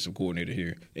be defensive coordinator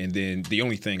here. And then the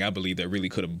only thing I believe that really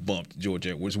could have bumped George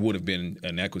Edwards would have been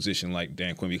an acquisition like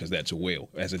Dan Quinn, because that's a whale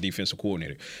as a defensive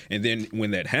coordinator. And then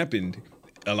when that happened,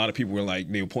 a lot of people were like,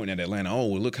 they were pointing at Atlanta. Oh,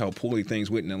 well, look how poorly things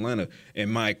went in Atlanta.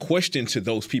 And my question to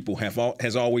those people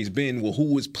has always been, well,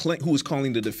 who was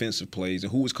calling the defensive plays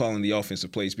and who was calling the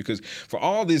offensive plays? Because for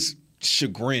all this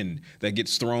chagrin that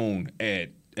gets thrown at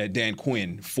Dan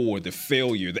Quinn for the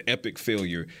epic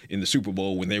failure in the Super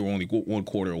Bowl when they were only one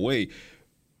quarter away,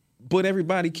 but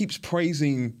everybody keeps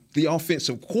praising the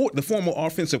former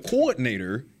offensive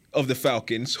coordinator of the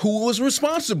Falcons, who was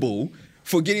responsible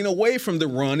for getting away from the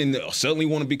run and suddenly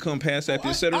want to become pass happy,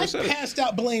 et cetera, et cetera. I passed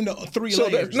out blame to three So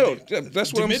layers.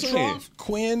 that's what I'm saying. Dimitrov,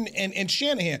 Quinn, and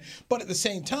Shanahan. But at the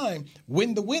same time,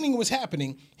 when the winning was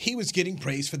happening, he was getting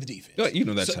praise for the defense.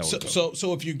 That's how it goes.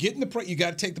 So if you're getting the praise, you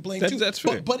got to take the blame too. That's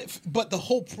fair. But the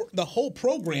whole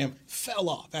program fell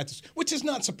off. Which is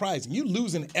not surprising. You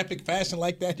lose in epic fashion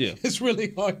like that. Yeah. It's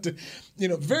really hard to.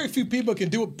 Very few people can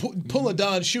do it. Pull a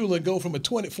Don Shula and go from a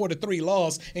 24-3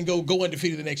 loss and go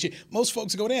undefeated the next year. Most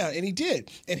folks go down, and he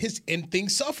did, and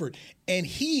things suffered. And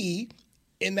he,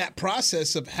 in that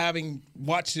process of having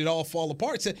watched it all fall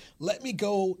apart, said, "Let me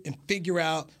go and figure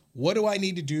out what do I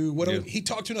need to do." He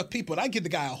talked to enough people, and I give the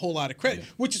guy a whole lot of credit,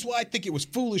 which is why I think it was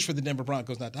foolish for the Denver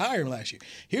Broncos not to hire him last year.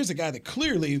 Here's a guy that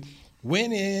clearly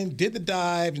went in, did the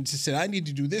dive, and just said, "I need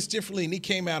to do this differently," and he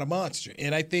came out a monster.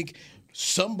 And I think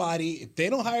if they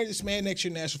don't hire this man next year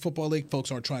in the National Football League,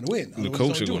 folks aren't trying to win. The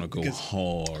coach are going to go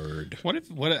hard.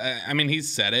 He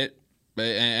said it,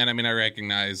 and I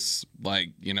recognize,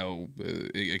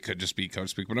 it could just be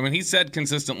coach speak, but he said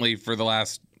consistently for the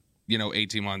last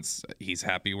 18 months, he's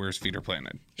happy where his feet are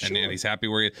planted, and he's happy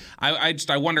where he.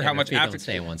 I wonder how much after.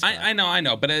 Stay in one spot. I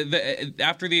know, but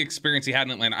after the experience he had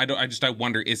in Atlanta, I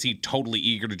wonder, is he totally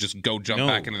eager to just go jump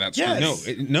back into that? Yes.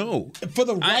 No. For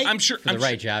the right, I'm sure for the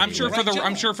right job. I'm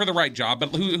sure for the right job.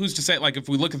 But who's to say? If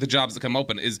we look at the jobs that come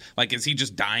open, is he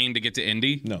just dying to get to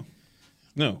Indy?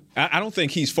 No, I don't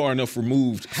think he's far enough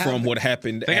removed from what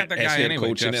happened as head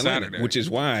coach in Atlanta, Saturday. which is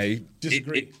why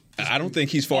I don't think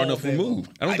he's far enough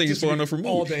removed. I don't think he's far enough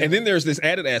removed. And then there's this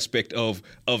added aspect of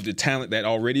the talent that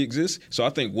already exists. So I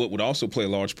think what would also play a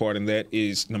large part in that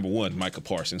is, number one, Micah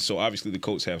Parsons. So obviously the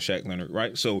Colts have Shaq Leonard,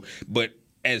 right? So, but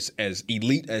as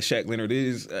elite as Shaq Leonard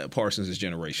is, Parsons is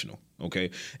generational,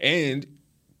 okay? And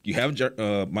you have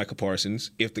Micah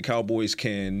Parsons. If the Cowboys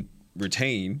can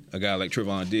retain a guy like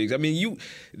Trevon Diggs,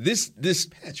 this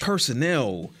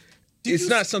personnel, it's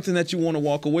not something that you want to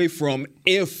walk away from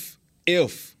if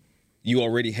you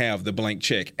already have the blank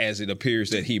check, as it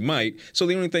appears that he might. So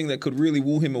the only thing that could really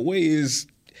woo him away is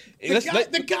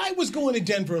the guy was going to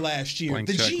Denver last year.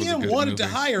 The GM wanted to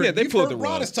hire him. Yeah, they pulled the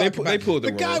rug. They pulled the rug.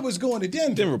 The guy was going to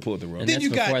Denver. Denver pulled the rug. And that's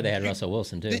before they had Russell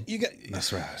Wilson too.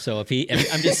 That's right. So I'm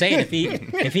just saying, if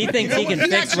he thinks he can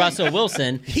fix Russell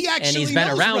Wilson, and he's been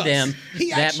around him,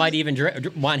 that might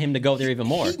even want him to go there even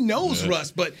more. He knows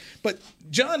Russ, but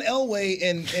John Elway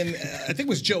and I think it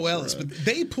was Joe Ellis, but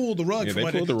they pulled the rug from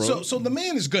under. So the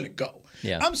man is going to go.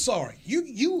 Yeah. I'm sorry.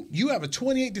 You have a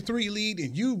 28-3 lead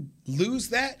and you lose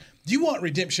that. You want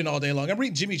redemption all day long. I'm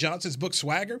reading Jimmy Johnson's book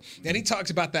Swagger, and he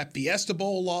talks about that Fiesta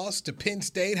Bowl loss to Penn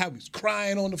State, how he was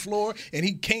crying on the floor, and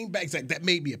he came back. He's like, that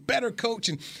made me a better coach.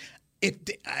 And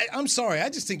I'm sorry. I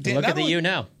just think look at the U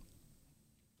now.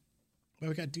 Well,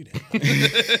 we got to do that.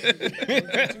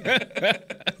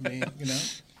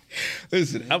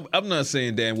 Listen, I'm not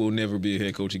saying Dan will never be a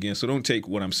head coach again, so don't take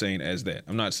what I'm saying as that.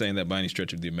 I'm not saying that by any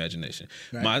stretch of the imagination.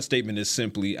 Right. My statement is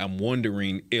simply, I'm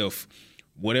wondering if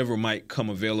whatever might come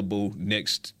available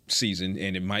next season,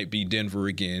 and it might be Denver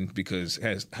again because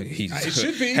Hackett's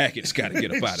got to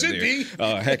get up out of there.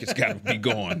 Hackett's got to be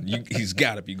gone. He's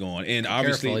got to be gone. And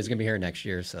obviously, careful, he's going to be here next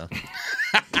year, so.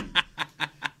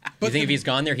 You think if he's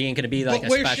gone there, he ain't going to be like a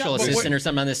special assistant or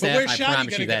something on the staff? I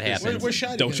promise you that happens. Where's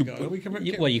Shady going to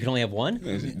go? You can only have one?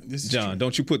 John,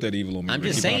 don't you put that evil on me. I'm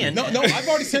just saying. No, I've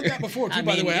already said that before, too,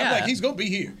 by the way. Yeah. I'm like, he's going to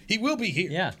be here. He will be here.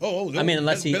 Yeah. I mean,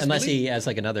 unless he has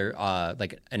like another,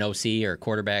 like an OC or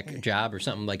quarterback job or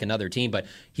something, like another team. But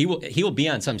he will be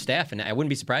on some staff, and I wouldn't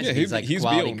be surprised if he's like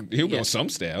quality. He'll be on some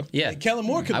staff. Yeah. Kellen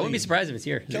Moore could leave. I wouldn't be surprised if it's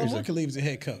here. Kellen Moore could leave as a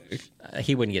head coach.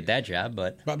 He wouldn't get that job,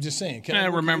 but I'm just saying.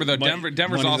 Remember, though, Money's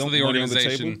Denver's also the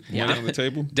organization. Money on the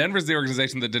table. Denver's the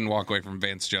organization that didn't walk away from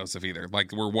Vance Joseph either.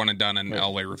 Like, we're one and done, and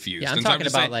Elway refused. Yeah, I'm talking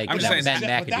about Ben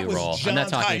McAdoo role. I'm not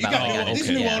talking about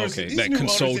that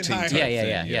consulting.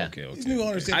 Yeah. These new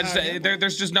owners.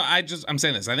 There's just no. I'm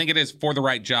saying this. I think it is for the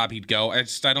right job he'd go. I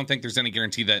don't think there's any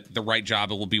guarantee that the right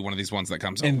job will be one of these ones that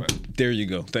comes over. There you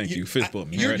go. Thank you. Fist bump.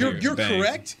 You're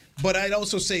correct. But I'd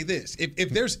also say this: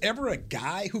 if there's ever a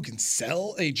guy who can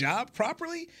sell a job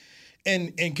properly,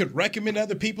 and could recommend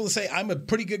other people to say I'm a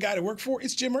pretty good guy to work for,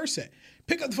 it's Jim Irsay.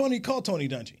 Pick up the phone and call Tony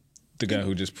Dungy. The guy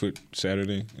who just put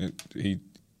Saturday.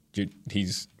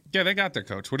 He's. Yeah, they got their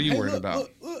coach. What are you worried about?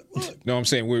 Look. No, I'm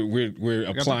saying we're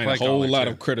applying a whole lot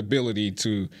of credibility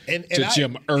to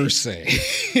Jim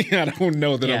Irsay. I don't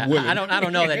know that I'm willing. I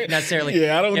don't know that necessarily.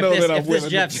 Yeah, I don't know that I'm willing. If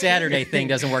this Jeff Saturday thing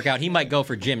doesn't work out, he might go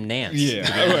for Jim Nance.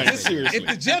 Yeah, right. Seriously. If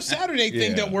the Jeff Saturday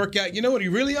thing don't work out, you know what he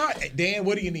really are? Dan,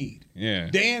 what do you need? Yeah.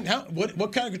 Dan,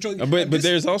 what kind of control? But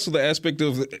there's also the aspect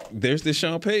of there's this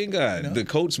Sean Payton guy. No. The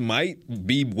coach might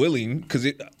be willing because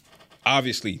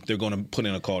obviously they're going to put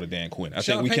in a call to Dan Quinn. I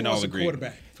Sean think we Payton can all wants a agree.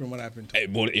 Quarterback, from what I've been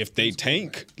told. Well, if they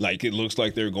tank, like it looks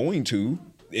like they're going to,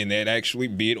 and that actually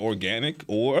be it organic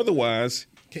or otherwise,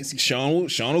 Sean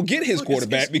will get his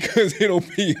quarterback because it'll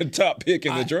be a top pick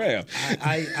in the draft.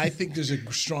 I think there's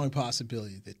a strong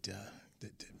possibility that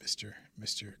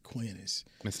Mr. Quinn is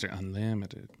Mr.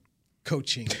 Unlimited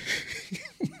coaching.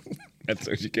 That's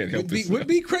what you can't help. Would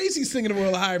be craziest thing in the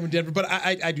world to hire him in Denver, but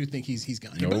I do think he's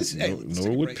gone.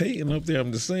 Nor would Peyton up there.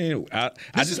 I'm just saying. I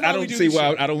don't see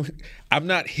why. I'm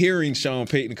not hearing Sean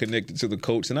Payton connected to the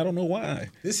coach, and I don't know why.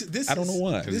 I don't know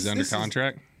why. Because he's under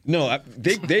contract. No,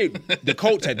 the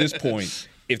Colts at this point,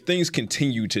 if things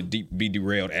continue to be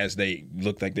derailed as they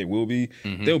look like they will be,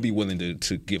 they'll be willing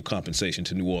to give compensation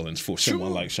to New Orleans for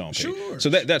someone like Sean Payton. Sure. So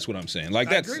that's what I'm saying. Like,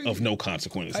 that's of no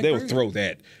consequence. They'll throw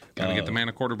that. Gotta get the man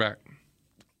a quarterback.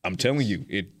 I'm telling you,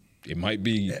 it might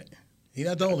be He's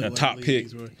not the only a top pick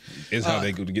is how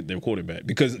they go to get their quarterback.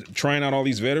 Because trying out all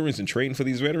these veterans and trading for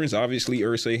these veterans, obviously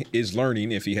Irsay is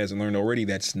learning. If he hasn't learned already,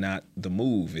 that's not the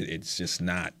move. It's just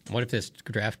not. What if this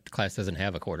draft class doesn't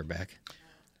have a quarterback?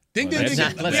 Let's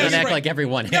not act like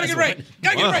everyone has Gotta get right. one.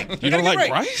 Gotta get right. You don't like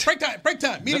Bryce? Break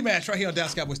time. Media Match right here on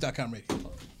DallasCowboys.com radio.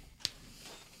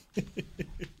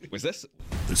 Was this?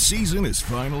 The season is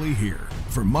finally here.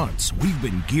 For months, we've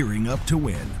been gearing up to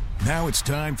win. Now it's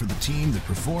time for the team that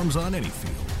performs on any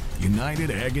field.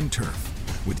 United Ag and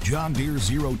Turf. With John Deere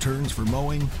zero turns for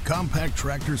mowing, compact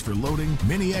tractors for loading,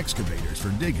 mini excavators for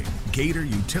digging, Gator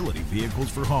utility vehicles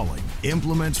for hauling,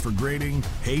 implements for grading,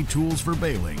 hay tools for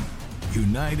baling.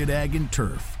 United Ag and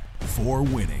Turf. For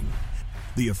winning.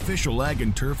 The official Ag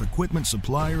and Turf equipment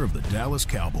supplier of the Dallas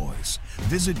Cowboys.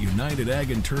 Visit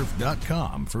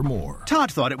UnitedAgAndTurf.com for more. Todd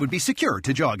thought it would be secure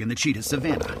to jog in the cheetah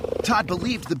savanna. Todd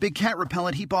believed the big cat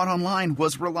repellent he bought online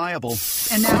was reliable.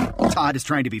 And now, Todd is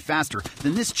trying to be faster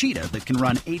than this cheetah that can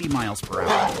run 80 miles per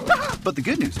hour. But the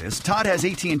good news is, Todd has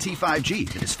AT&T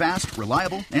 5G that is fast,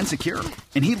 reliable, and secure.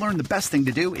 And he learned the best thing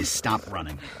to do is stop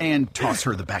running and toss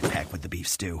her the backpack with the beef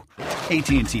stew.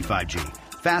 AT&T 5G.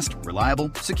 Fast, reliable,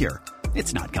 secure.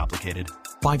 It's not complicated.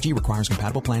 5G requires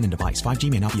compatible plan and device.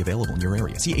 5G may not be available in your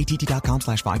area. See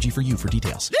att.com/5G for you for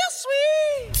details. This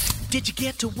sweet! Did you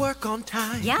get to work on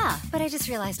time? Yeah, but I just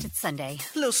realized it's Sunday.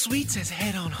 Little Sweet says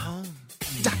head on home.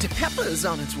 Dr. Pepper's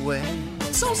on its way.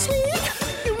 So sweet,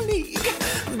 unique.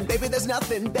 Baby, there's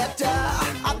nothing better.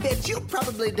 I bet you've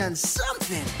probably done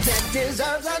something that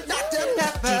deserves a Dr.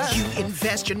 Pepper. Did you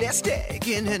invest your nest egg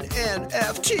in an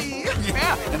NFT?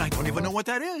 Yeah, and I don't even know what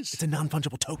that is. It's a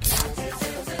non-fungible token.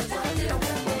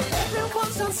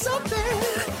 Everyone's done something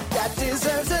that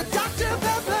deserves a Dr.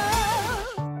 Pepper.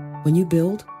 When you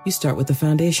build, you start with the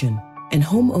foundation. And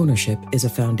home ownership is a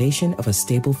foundation of a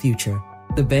stable future.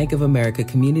 The Bank of America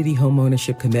Community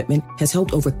Homeownership Commitment has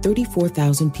helped over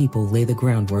 34,000 people lay the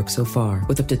groundwork so far,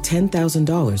 with up to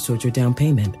 $10,000 towards your down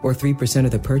payment or 3%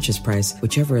 of the purchase price,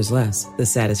 whichever is less. The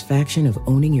satisfaction of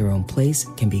owning your own place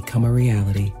can become a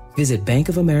reality. Visit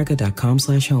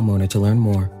bankofamerica.com/homeowner to learn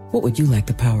more. What would you like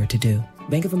the power to do?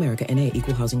 Bank of America N.A.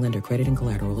 Equal Housing Lender. Credit and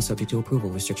collateral is subject to approval.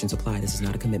 Restrictions apply. This is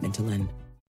not a commitment to lend.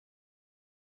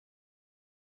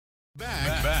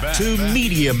 Back to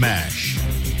Media Mash.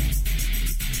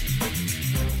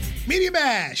 Media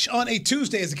Mash on a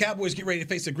Tuesday as the Cowboys get ready to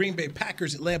face the Green Bay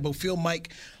Packers at Lambeau Field.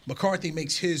 Mike McCarthy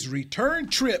makes his return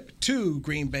trip to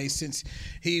Green Bay since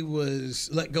he was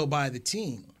let go by the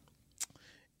team.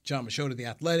 John Machota, The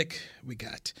Athletic. We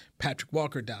got Patrick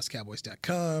Walker,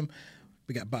 DallasCowboys.com.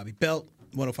 We got Bobby Belt,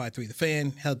 105.3 The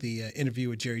Fan. Held the interview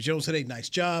with Jerry Jones today. Nice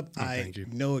job. I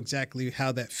know exactly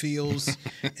how that feels.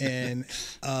 And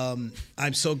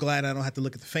I'm so glad I don't have to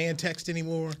look at the fan text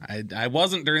anymore. I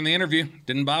wasn't during the interview.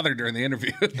 Didn't bother during the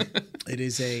interview. It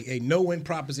is a no-win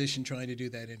proposition trying to do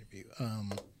that interview.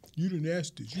 You didn't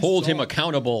ask this. Hold him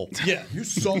accountable. Yeah, you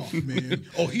soft, man.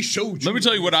 Oh, he showed you. Let me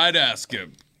tell you what I'd ask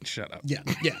him. Shut up. Yeah.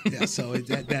 So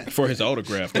that for his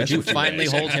autograph. Would you finally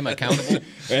hold him accountable?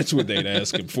 That's what they'd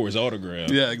ask him for his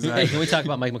autograph. Yeah, exactly. Hey, can we talk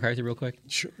about Mike McCarthy real quick?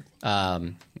 Sure.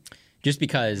 Just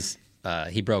because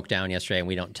he broke down yesterday, and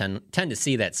we don't tend to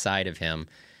see that side of him.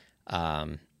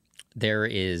 There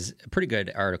is a pretty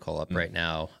good article up right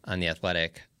now on The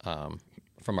Athletic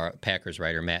from our Packers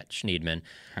writer Matt Schneidman.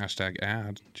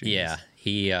 #ad. Jeez. Yeah,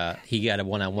 he got a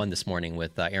one-on-one this morning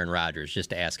with Aaron Rodgers just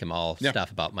to ask him all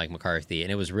stuff about Mike McCarthy,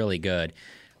 and it was really good.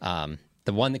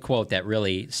 The quote that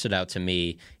really stood out to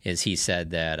me is he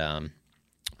said that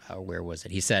where was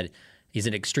it? He said He's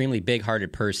an extremely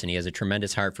big-hearted person. He has a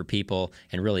tremendous heart for people,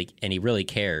 and he really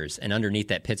cares. And underneath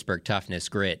that Pittsburgh toughness,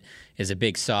 grit, is a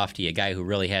big softy, a guy who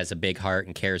really has a big heart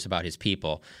and cares about his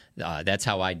people. That's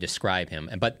how I describe him.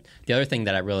 But the other thing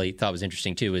that I really thought was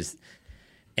interesting too is,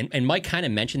 and Mike kind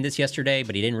of mentioned this yesterday,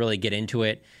 but he didn't really get into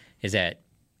it, is that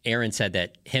Aaron said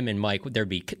that him and Mike, there'd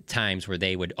be times where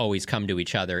they would always come to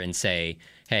each other and say,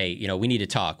 hey, we need to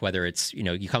talk, whether it's,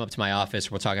 you come up to my office,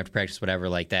 we'll talk after practice, whatever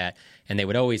like that. And they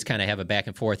would always kind of have a back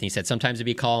and forth. And he said sometimes it'd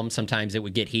be calm, sometimes it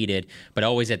would get heated, but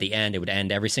always at the end, it would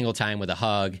end every single time with a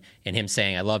hug and him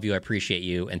saying, I love you, I appreciate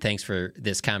you, and thanks for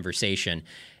this conversation.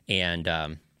 And,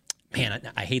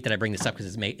 man, I hate that I bring this up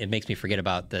because it makes me forget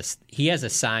about this. He has a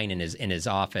sign in his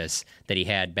office that he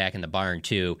had back in the barn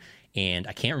too, and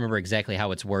I can't remember exactly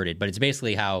how it's worded, but it's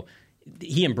basically how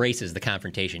he embraces the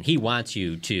confrontation. He wants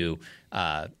you to,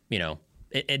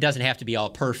 it doesn't have to be all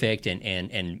perfect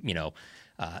and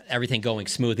everything going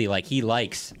smoothly. Like, he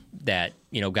likes that,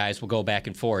 guys will go back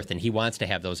and forth, and he wants to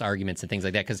have those arguments and things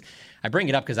like that. Because I bring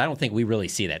it up because I don't think we really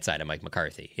see that side of Mike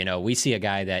McCarthy. We see a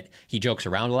guy that he jokes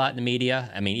around a lot in the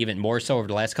media. I mean, even more so over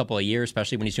the last couple of years,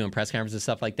 especially when he's doing press conferences and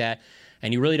stuff like that.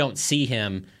 And you really don't see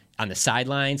him on the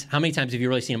sidelines. How many times have you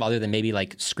really seen him other than maybe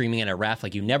like screaming at a ref?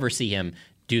 Like, you never see him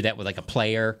do that with like a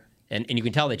player. And you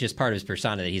can tell that just part of his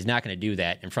persona that he's not going to do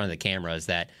that in front of the cameras.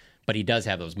 But he does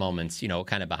have those moments,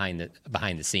 kind of behind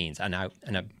the scenes. And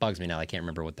it bugs me now. I can't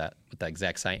remember what the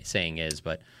exact saying is.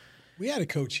 But we had a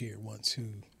coach here once who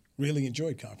really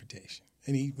enjoyed confrontation,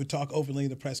 and he would talk openly in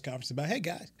the press conference about, "Hey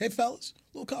guys, hey fellas,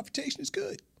 a little confrontation is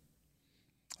good."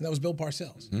 And that was Bill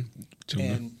Parcells. Mm-hmm.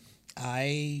 And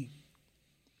I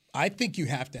think you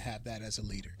have to have that as a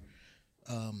leader.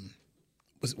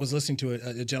 Was listening to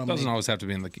a gentleman. Doesn't always have to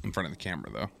be in front of the camera,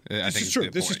 though. This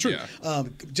is true. Yeah.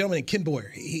 Gentleman named Ken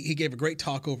Boyer, he gave a great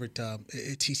talk over at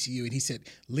TCU, and he said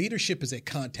leadership is a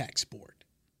contact sport,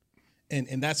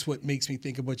 and that's what makes me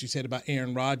think of what you said about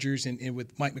Aaron Rodgers and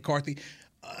with Mike McCarthy.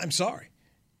 I'm sorry,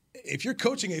 if you're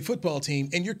coaching a football team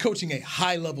and you're coaching a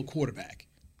high-level quarterback,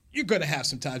 you're going to have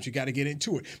some times you got to get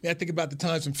into it. I mean, I think about the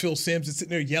times when Phil Simms is sitting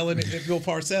there yelling at Bill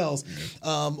Parcells,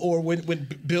 or when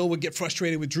Bill would get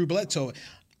frustrated with Drew Bledsoe.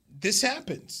 This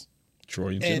happens. Troy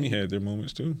and Jimmy had their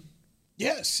moments too.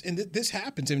 Yes, and this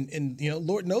happens. And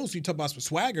Lord knows you talk about some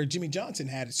swagger, Jimmy Johnson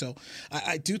had it. So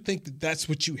I do think that that's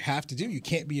what you have to do. You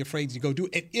can't be afraid to go do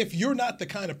it. And if you're not the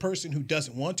kind of person who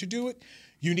doesn't want to do it,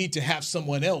 you need to have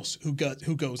someone else who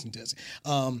goes and does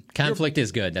it. Conflict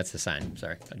is good. That's the sign.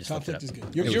 Sorry, I just conflict is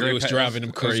good. It was driving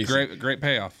him crazy. Great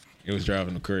payoff. It was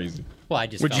driving him crazy. Well, I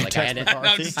just felt like I had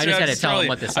to tell him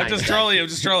what the sign was. I'm just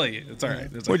trolling you. It's all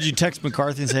right. What did you text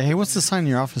McCarthy and say, hey, what's the sign in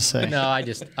your office say? No, I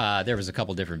just there was a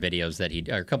couple different videos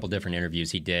or a couple different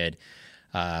interviews he did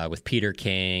with Peter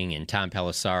King and Tom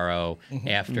Pelissaro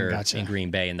after in Green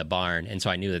Bay in the barn. And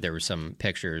so I knew that there were some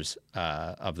pictures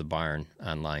of the barn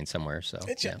online somewhere. So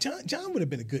John would have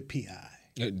been a good PI.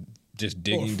 Just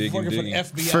digging. For the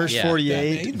FBI. First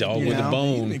 48. Dog with a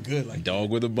bone. He'd been good like Dog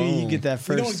with a bone. You get that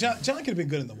first. John could have been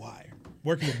good in The Wire.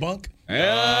 Working with Bunk.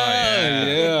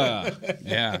 Yeah.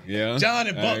 John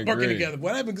and Bunk working together.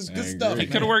 What happened? Good stuff. He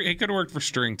could have worked for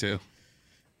String too.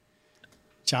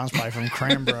 John's probably from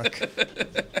Cranbrook.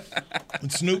 When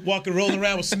Snoop rolling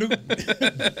around with Snoop.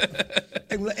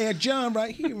 Hey, John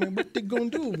right here, man. What they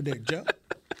gonna do over there, John?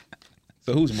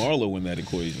 So who's Marlo in that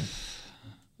equation?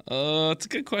 It's a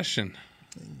good question.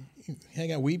 You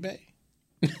hang out Weebay?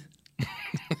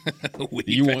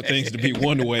 You want things to be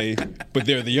one way, but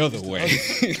they're the other way.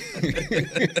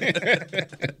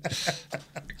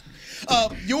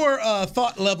 Your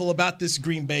thought level about this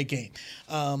Green Bay game.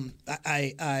 I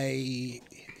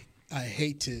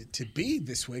hate to be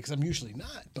this way because I'm usually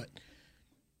not, but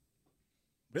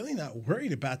really not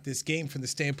worried about this game from the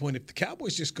standpoint if the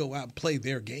Cowboys just go out and play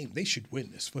their game, they should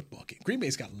win this football game. Green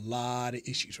Bay's got a lot of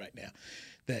issues right now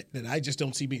that I just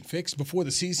don't see being fixed. Before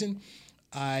the season,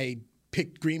 I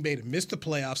picked Green Bay to miss the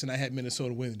playoffs, and I had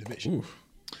Minnesota win the division. Ooh.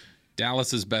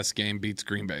 Dallas's best game beats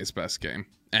Green Bay's best game.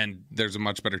 And there's a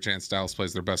much better chance Dallas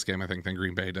plays their best game, I think, than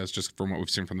Green Bay does, just from what we've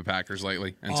seen from the Packers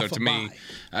lately. And so to me,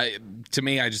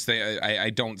 I just think I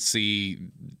don't see.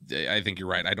 I think you're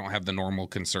right. I don't have the normal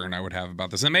concern I would have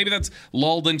about this, and maybe that's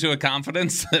lulled into a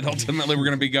confidence that ultimately we're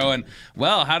going to be going,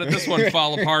 well, how did this one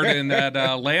fall apart in at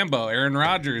Lambeau? Aaron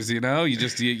Rodgers, you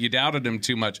doubted him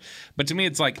too much. But to me,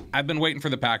 it's like I've been waiting for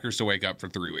the Packers to wake up for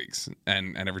 3 weeks,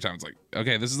 and every time it's like,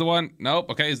 okay, this is the one. Nope.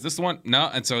 Okay, is this the one? No.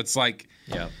 And so it's like,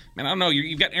 man, I don't know.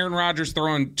 You've got Aaron Rodgers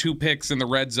throwing 2 picks in the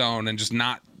red zone and just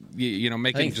not, making.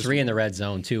 I think 3 in the red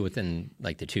zone too, within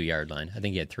like the 2-yard line. I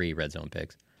think he had 3 red zone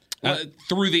picks.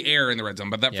 Through the air in the red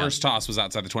zone, but that first toss was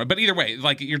outside the 20. But either way,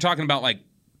 like you're talking about like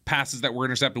passes that were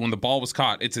intercepted, when the ball was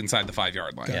caught, it's inside the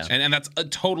 5-yard line. Gotcha. And that's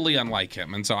totally unlike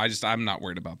him. And so I'm not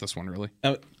worried about this one, really.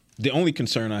 The only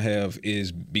concern I have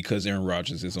is because Aaron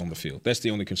Rodgers is on the field. That's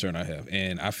the only concern I have.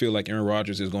 And I feel like Aaron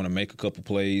Rodgers is going to make a couple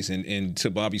plays. And to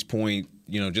Bobby's point,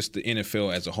 just the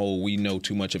NFL as a whole, we know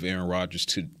too much of Aaron Rodgers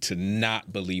to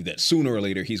not believe that sooner or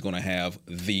later he's going to have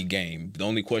the game. The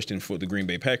only question for the Green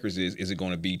Bay Packers is it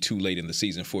going to be too late in the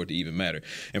season for it to even matter?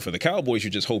 And for the Cowboys,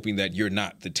 you're just hoping that you're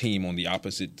not the team on the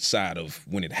opposite side of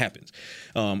when it happens.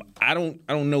 I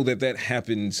don't know that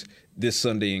happens this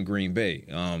Sunday in Green Bay.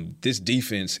 This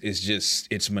defense is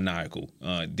it's maniacal.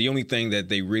 The only thing that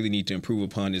they really need to improve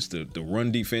upon is the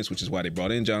run defense, which is why they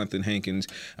brought in Jonathan Hankins.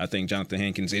 I think Jonathan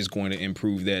Hankins is going to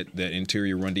improve that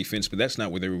interior run defense, but that's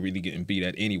not where they were really getting beat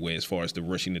at anyway as far as the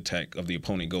rushing attack of the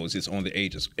opponent goes. It's on the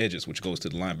edges, which goes to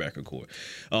the linebacker core.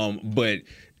 But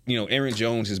Aaron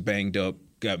Jones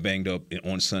got banged up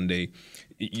on Sunday.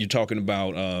 You're talking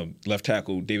about left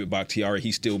tackle David Bakhtiari.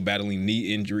 He's still battling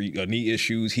knee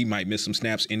issues. He might miss some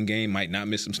snaps in game, might not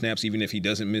miss some snaps. Even if he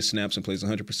doesn't miss snaps and plays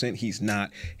 100%, he's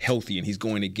not healthy, and he's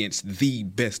going against the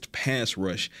best pass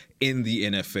rush in the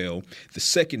NFL. The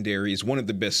secondary is one of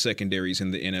the best secondaries in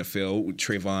the NFL with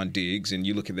Trayvon Diggs, and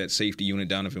you look at that safety unit,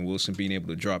 Donovan Wilson being able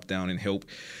to drop down and help.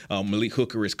 Malik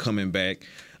Hooker is coming back.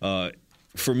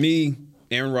 For me,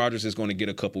 Aaron Rodgers is going to get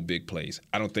a couple big plays.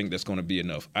 I don't think that's going to be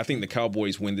enough. I think the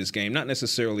Cowboys win this game, not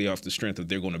necessarily off the strength of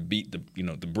they're going to beat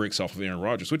the bricks off of Aaron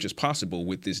Rodgers, which is possible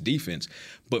with this defense.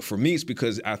 But for me, it's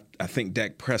because I think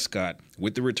Dak Prescott,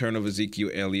 with the return of Ezekiel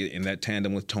Elliott and that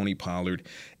tandem with Tony Pollard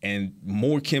and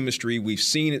more chemistry, we've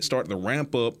seen it start to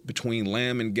ramp up between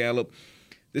Lamb and Gallup.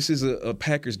 This is a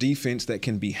Packers defense that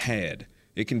can be had.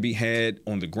 It can be had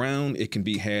on the ground. It can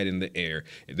be had in the air.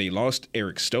 They lost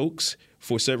Eric Stokes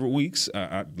for several weeks.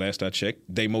 Last I checked,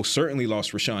 they most certainly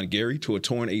lost Rashawn Gary to a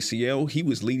torn ACL. He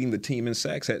was leading the team in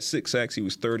sacks, had 6 sacks. He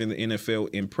was third in the NFL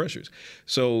in pressures.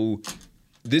 So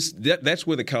that's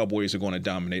where the Cowboys are going to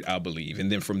dominate, I believe.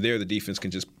 And then from there, the defense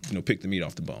can just pick the meat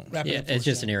off the bone. Yeah, it's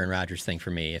just an Aaron Rodgers thing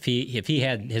for me. If he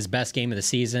had his best game of the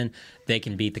season, they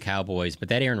can beat the Cowboys. But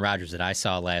that Aaron Rodgers that I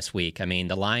saw last week, I mean,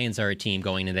 the Lions are a team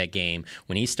going into that game.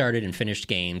 When he started and finished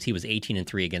games, he was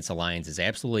 18-3 against the Lions. Has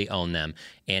absolutely owned them.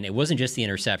 And it wasn't just the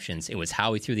interceptions. It was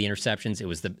how he threw the interceptions. It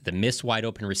was the missed wide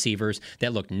open receivers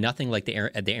that looked nothing like the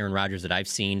Aaron Rodgers that I've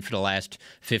seen for the last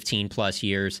 15-plus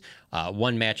years.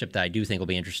 One matchup that I do think will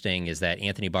be interesting is that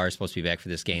Anthony Barr is supposed to be back for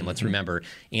this game. Let's remember,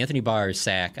 Anthony Barr's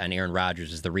sack on Aaron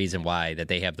Rodgers is the reason why that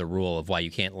they have the rule of why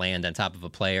you can't land on top of a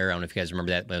player. I don't know if you guys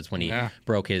remember that. That was when he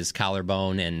broke his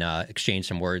collarbone and exchanged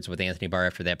some words with Anthony Barr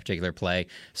after that particular play.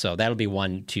 So that'll be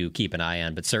one to keep an eye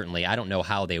on. But certainly, I don't know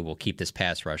how they will keep this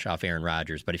pass rush off Aaron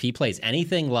Rodgers. But if he plays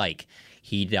anything like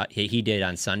he did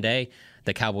on Sunday,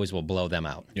 the Cowboys will blow them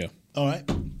out. Yeah. All right.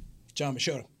 John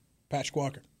Machota, Patrick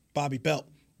Walker, Bobby Belt.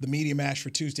 The Media Mash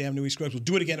for Tuesday. I'm Newy Scruggs. We'll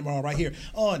do it again tomorrow right here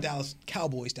on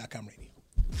DallasCowboys.com radio.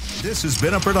 This has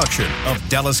been a production of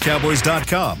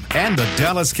DallasCowboys.com and the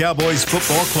Dallas Cowboys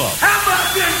Football Club. How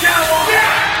about this, Cowboys?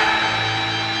 Yeah!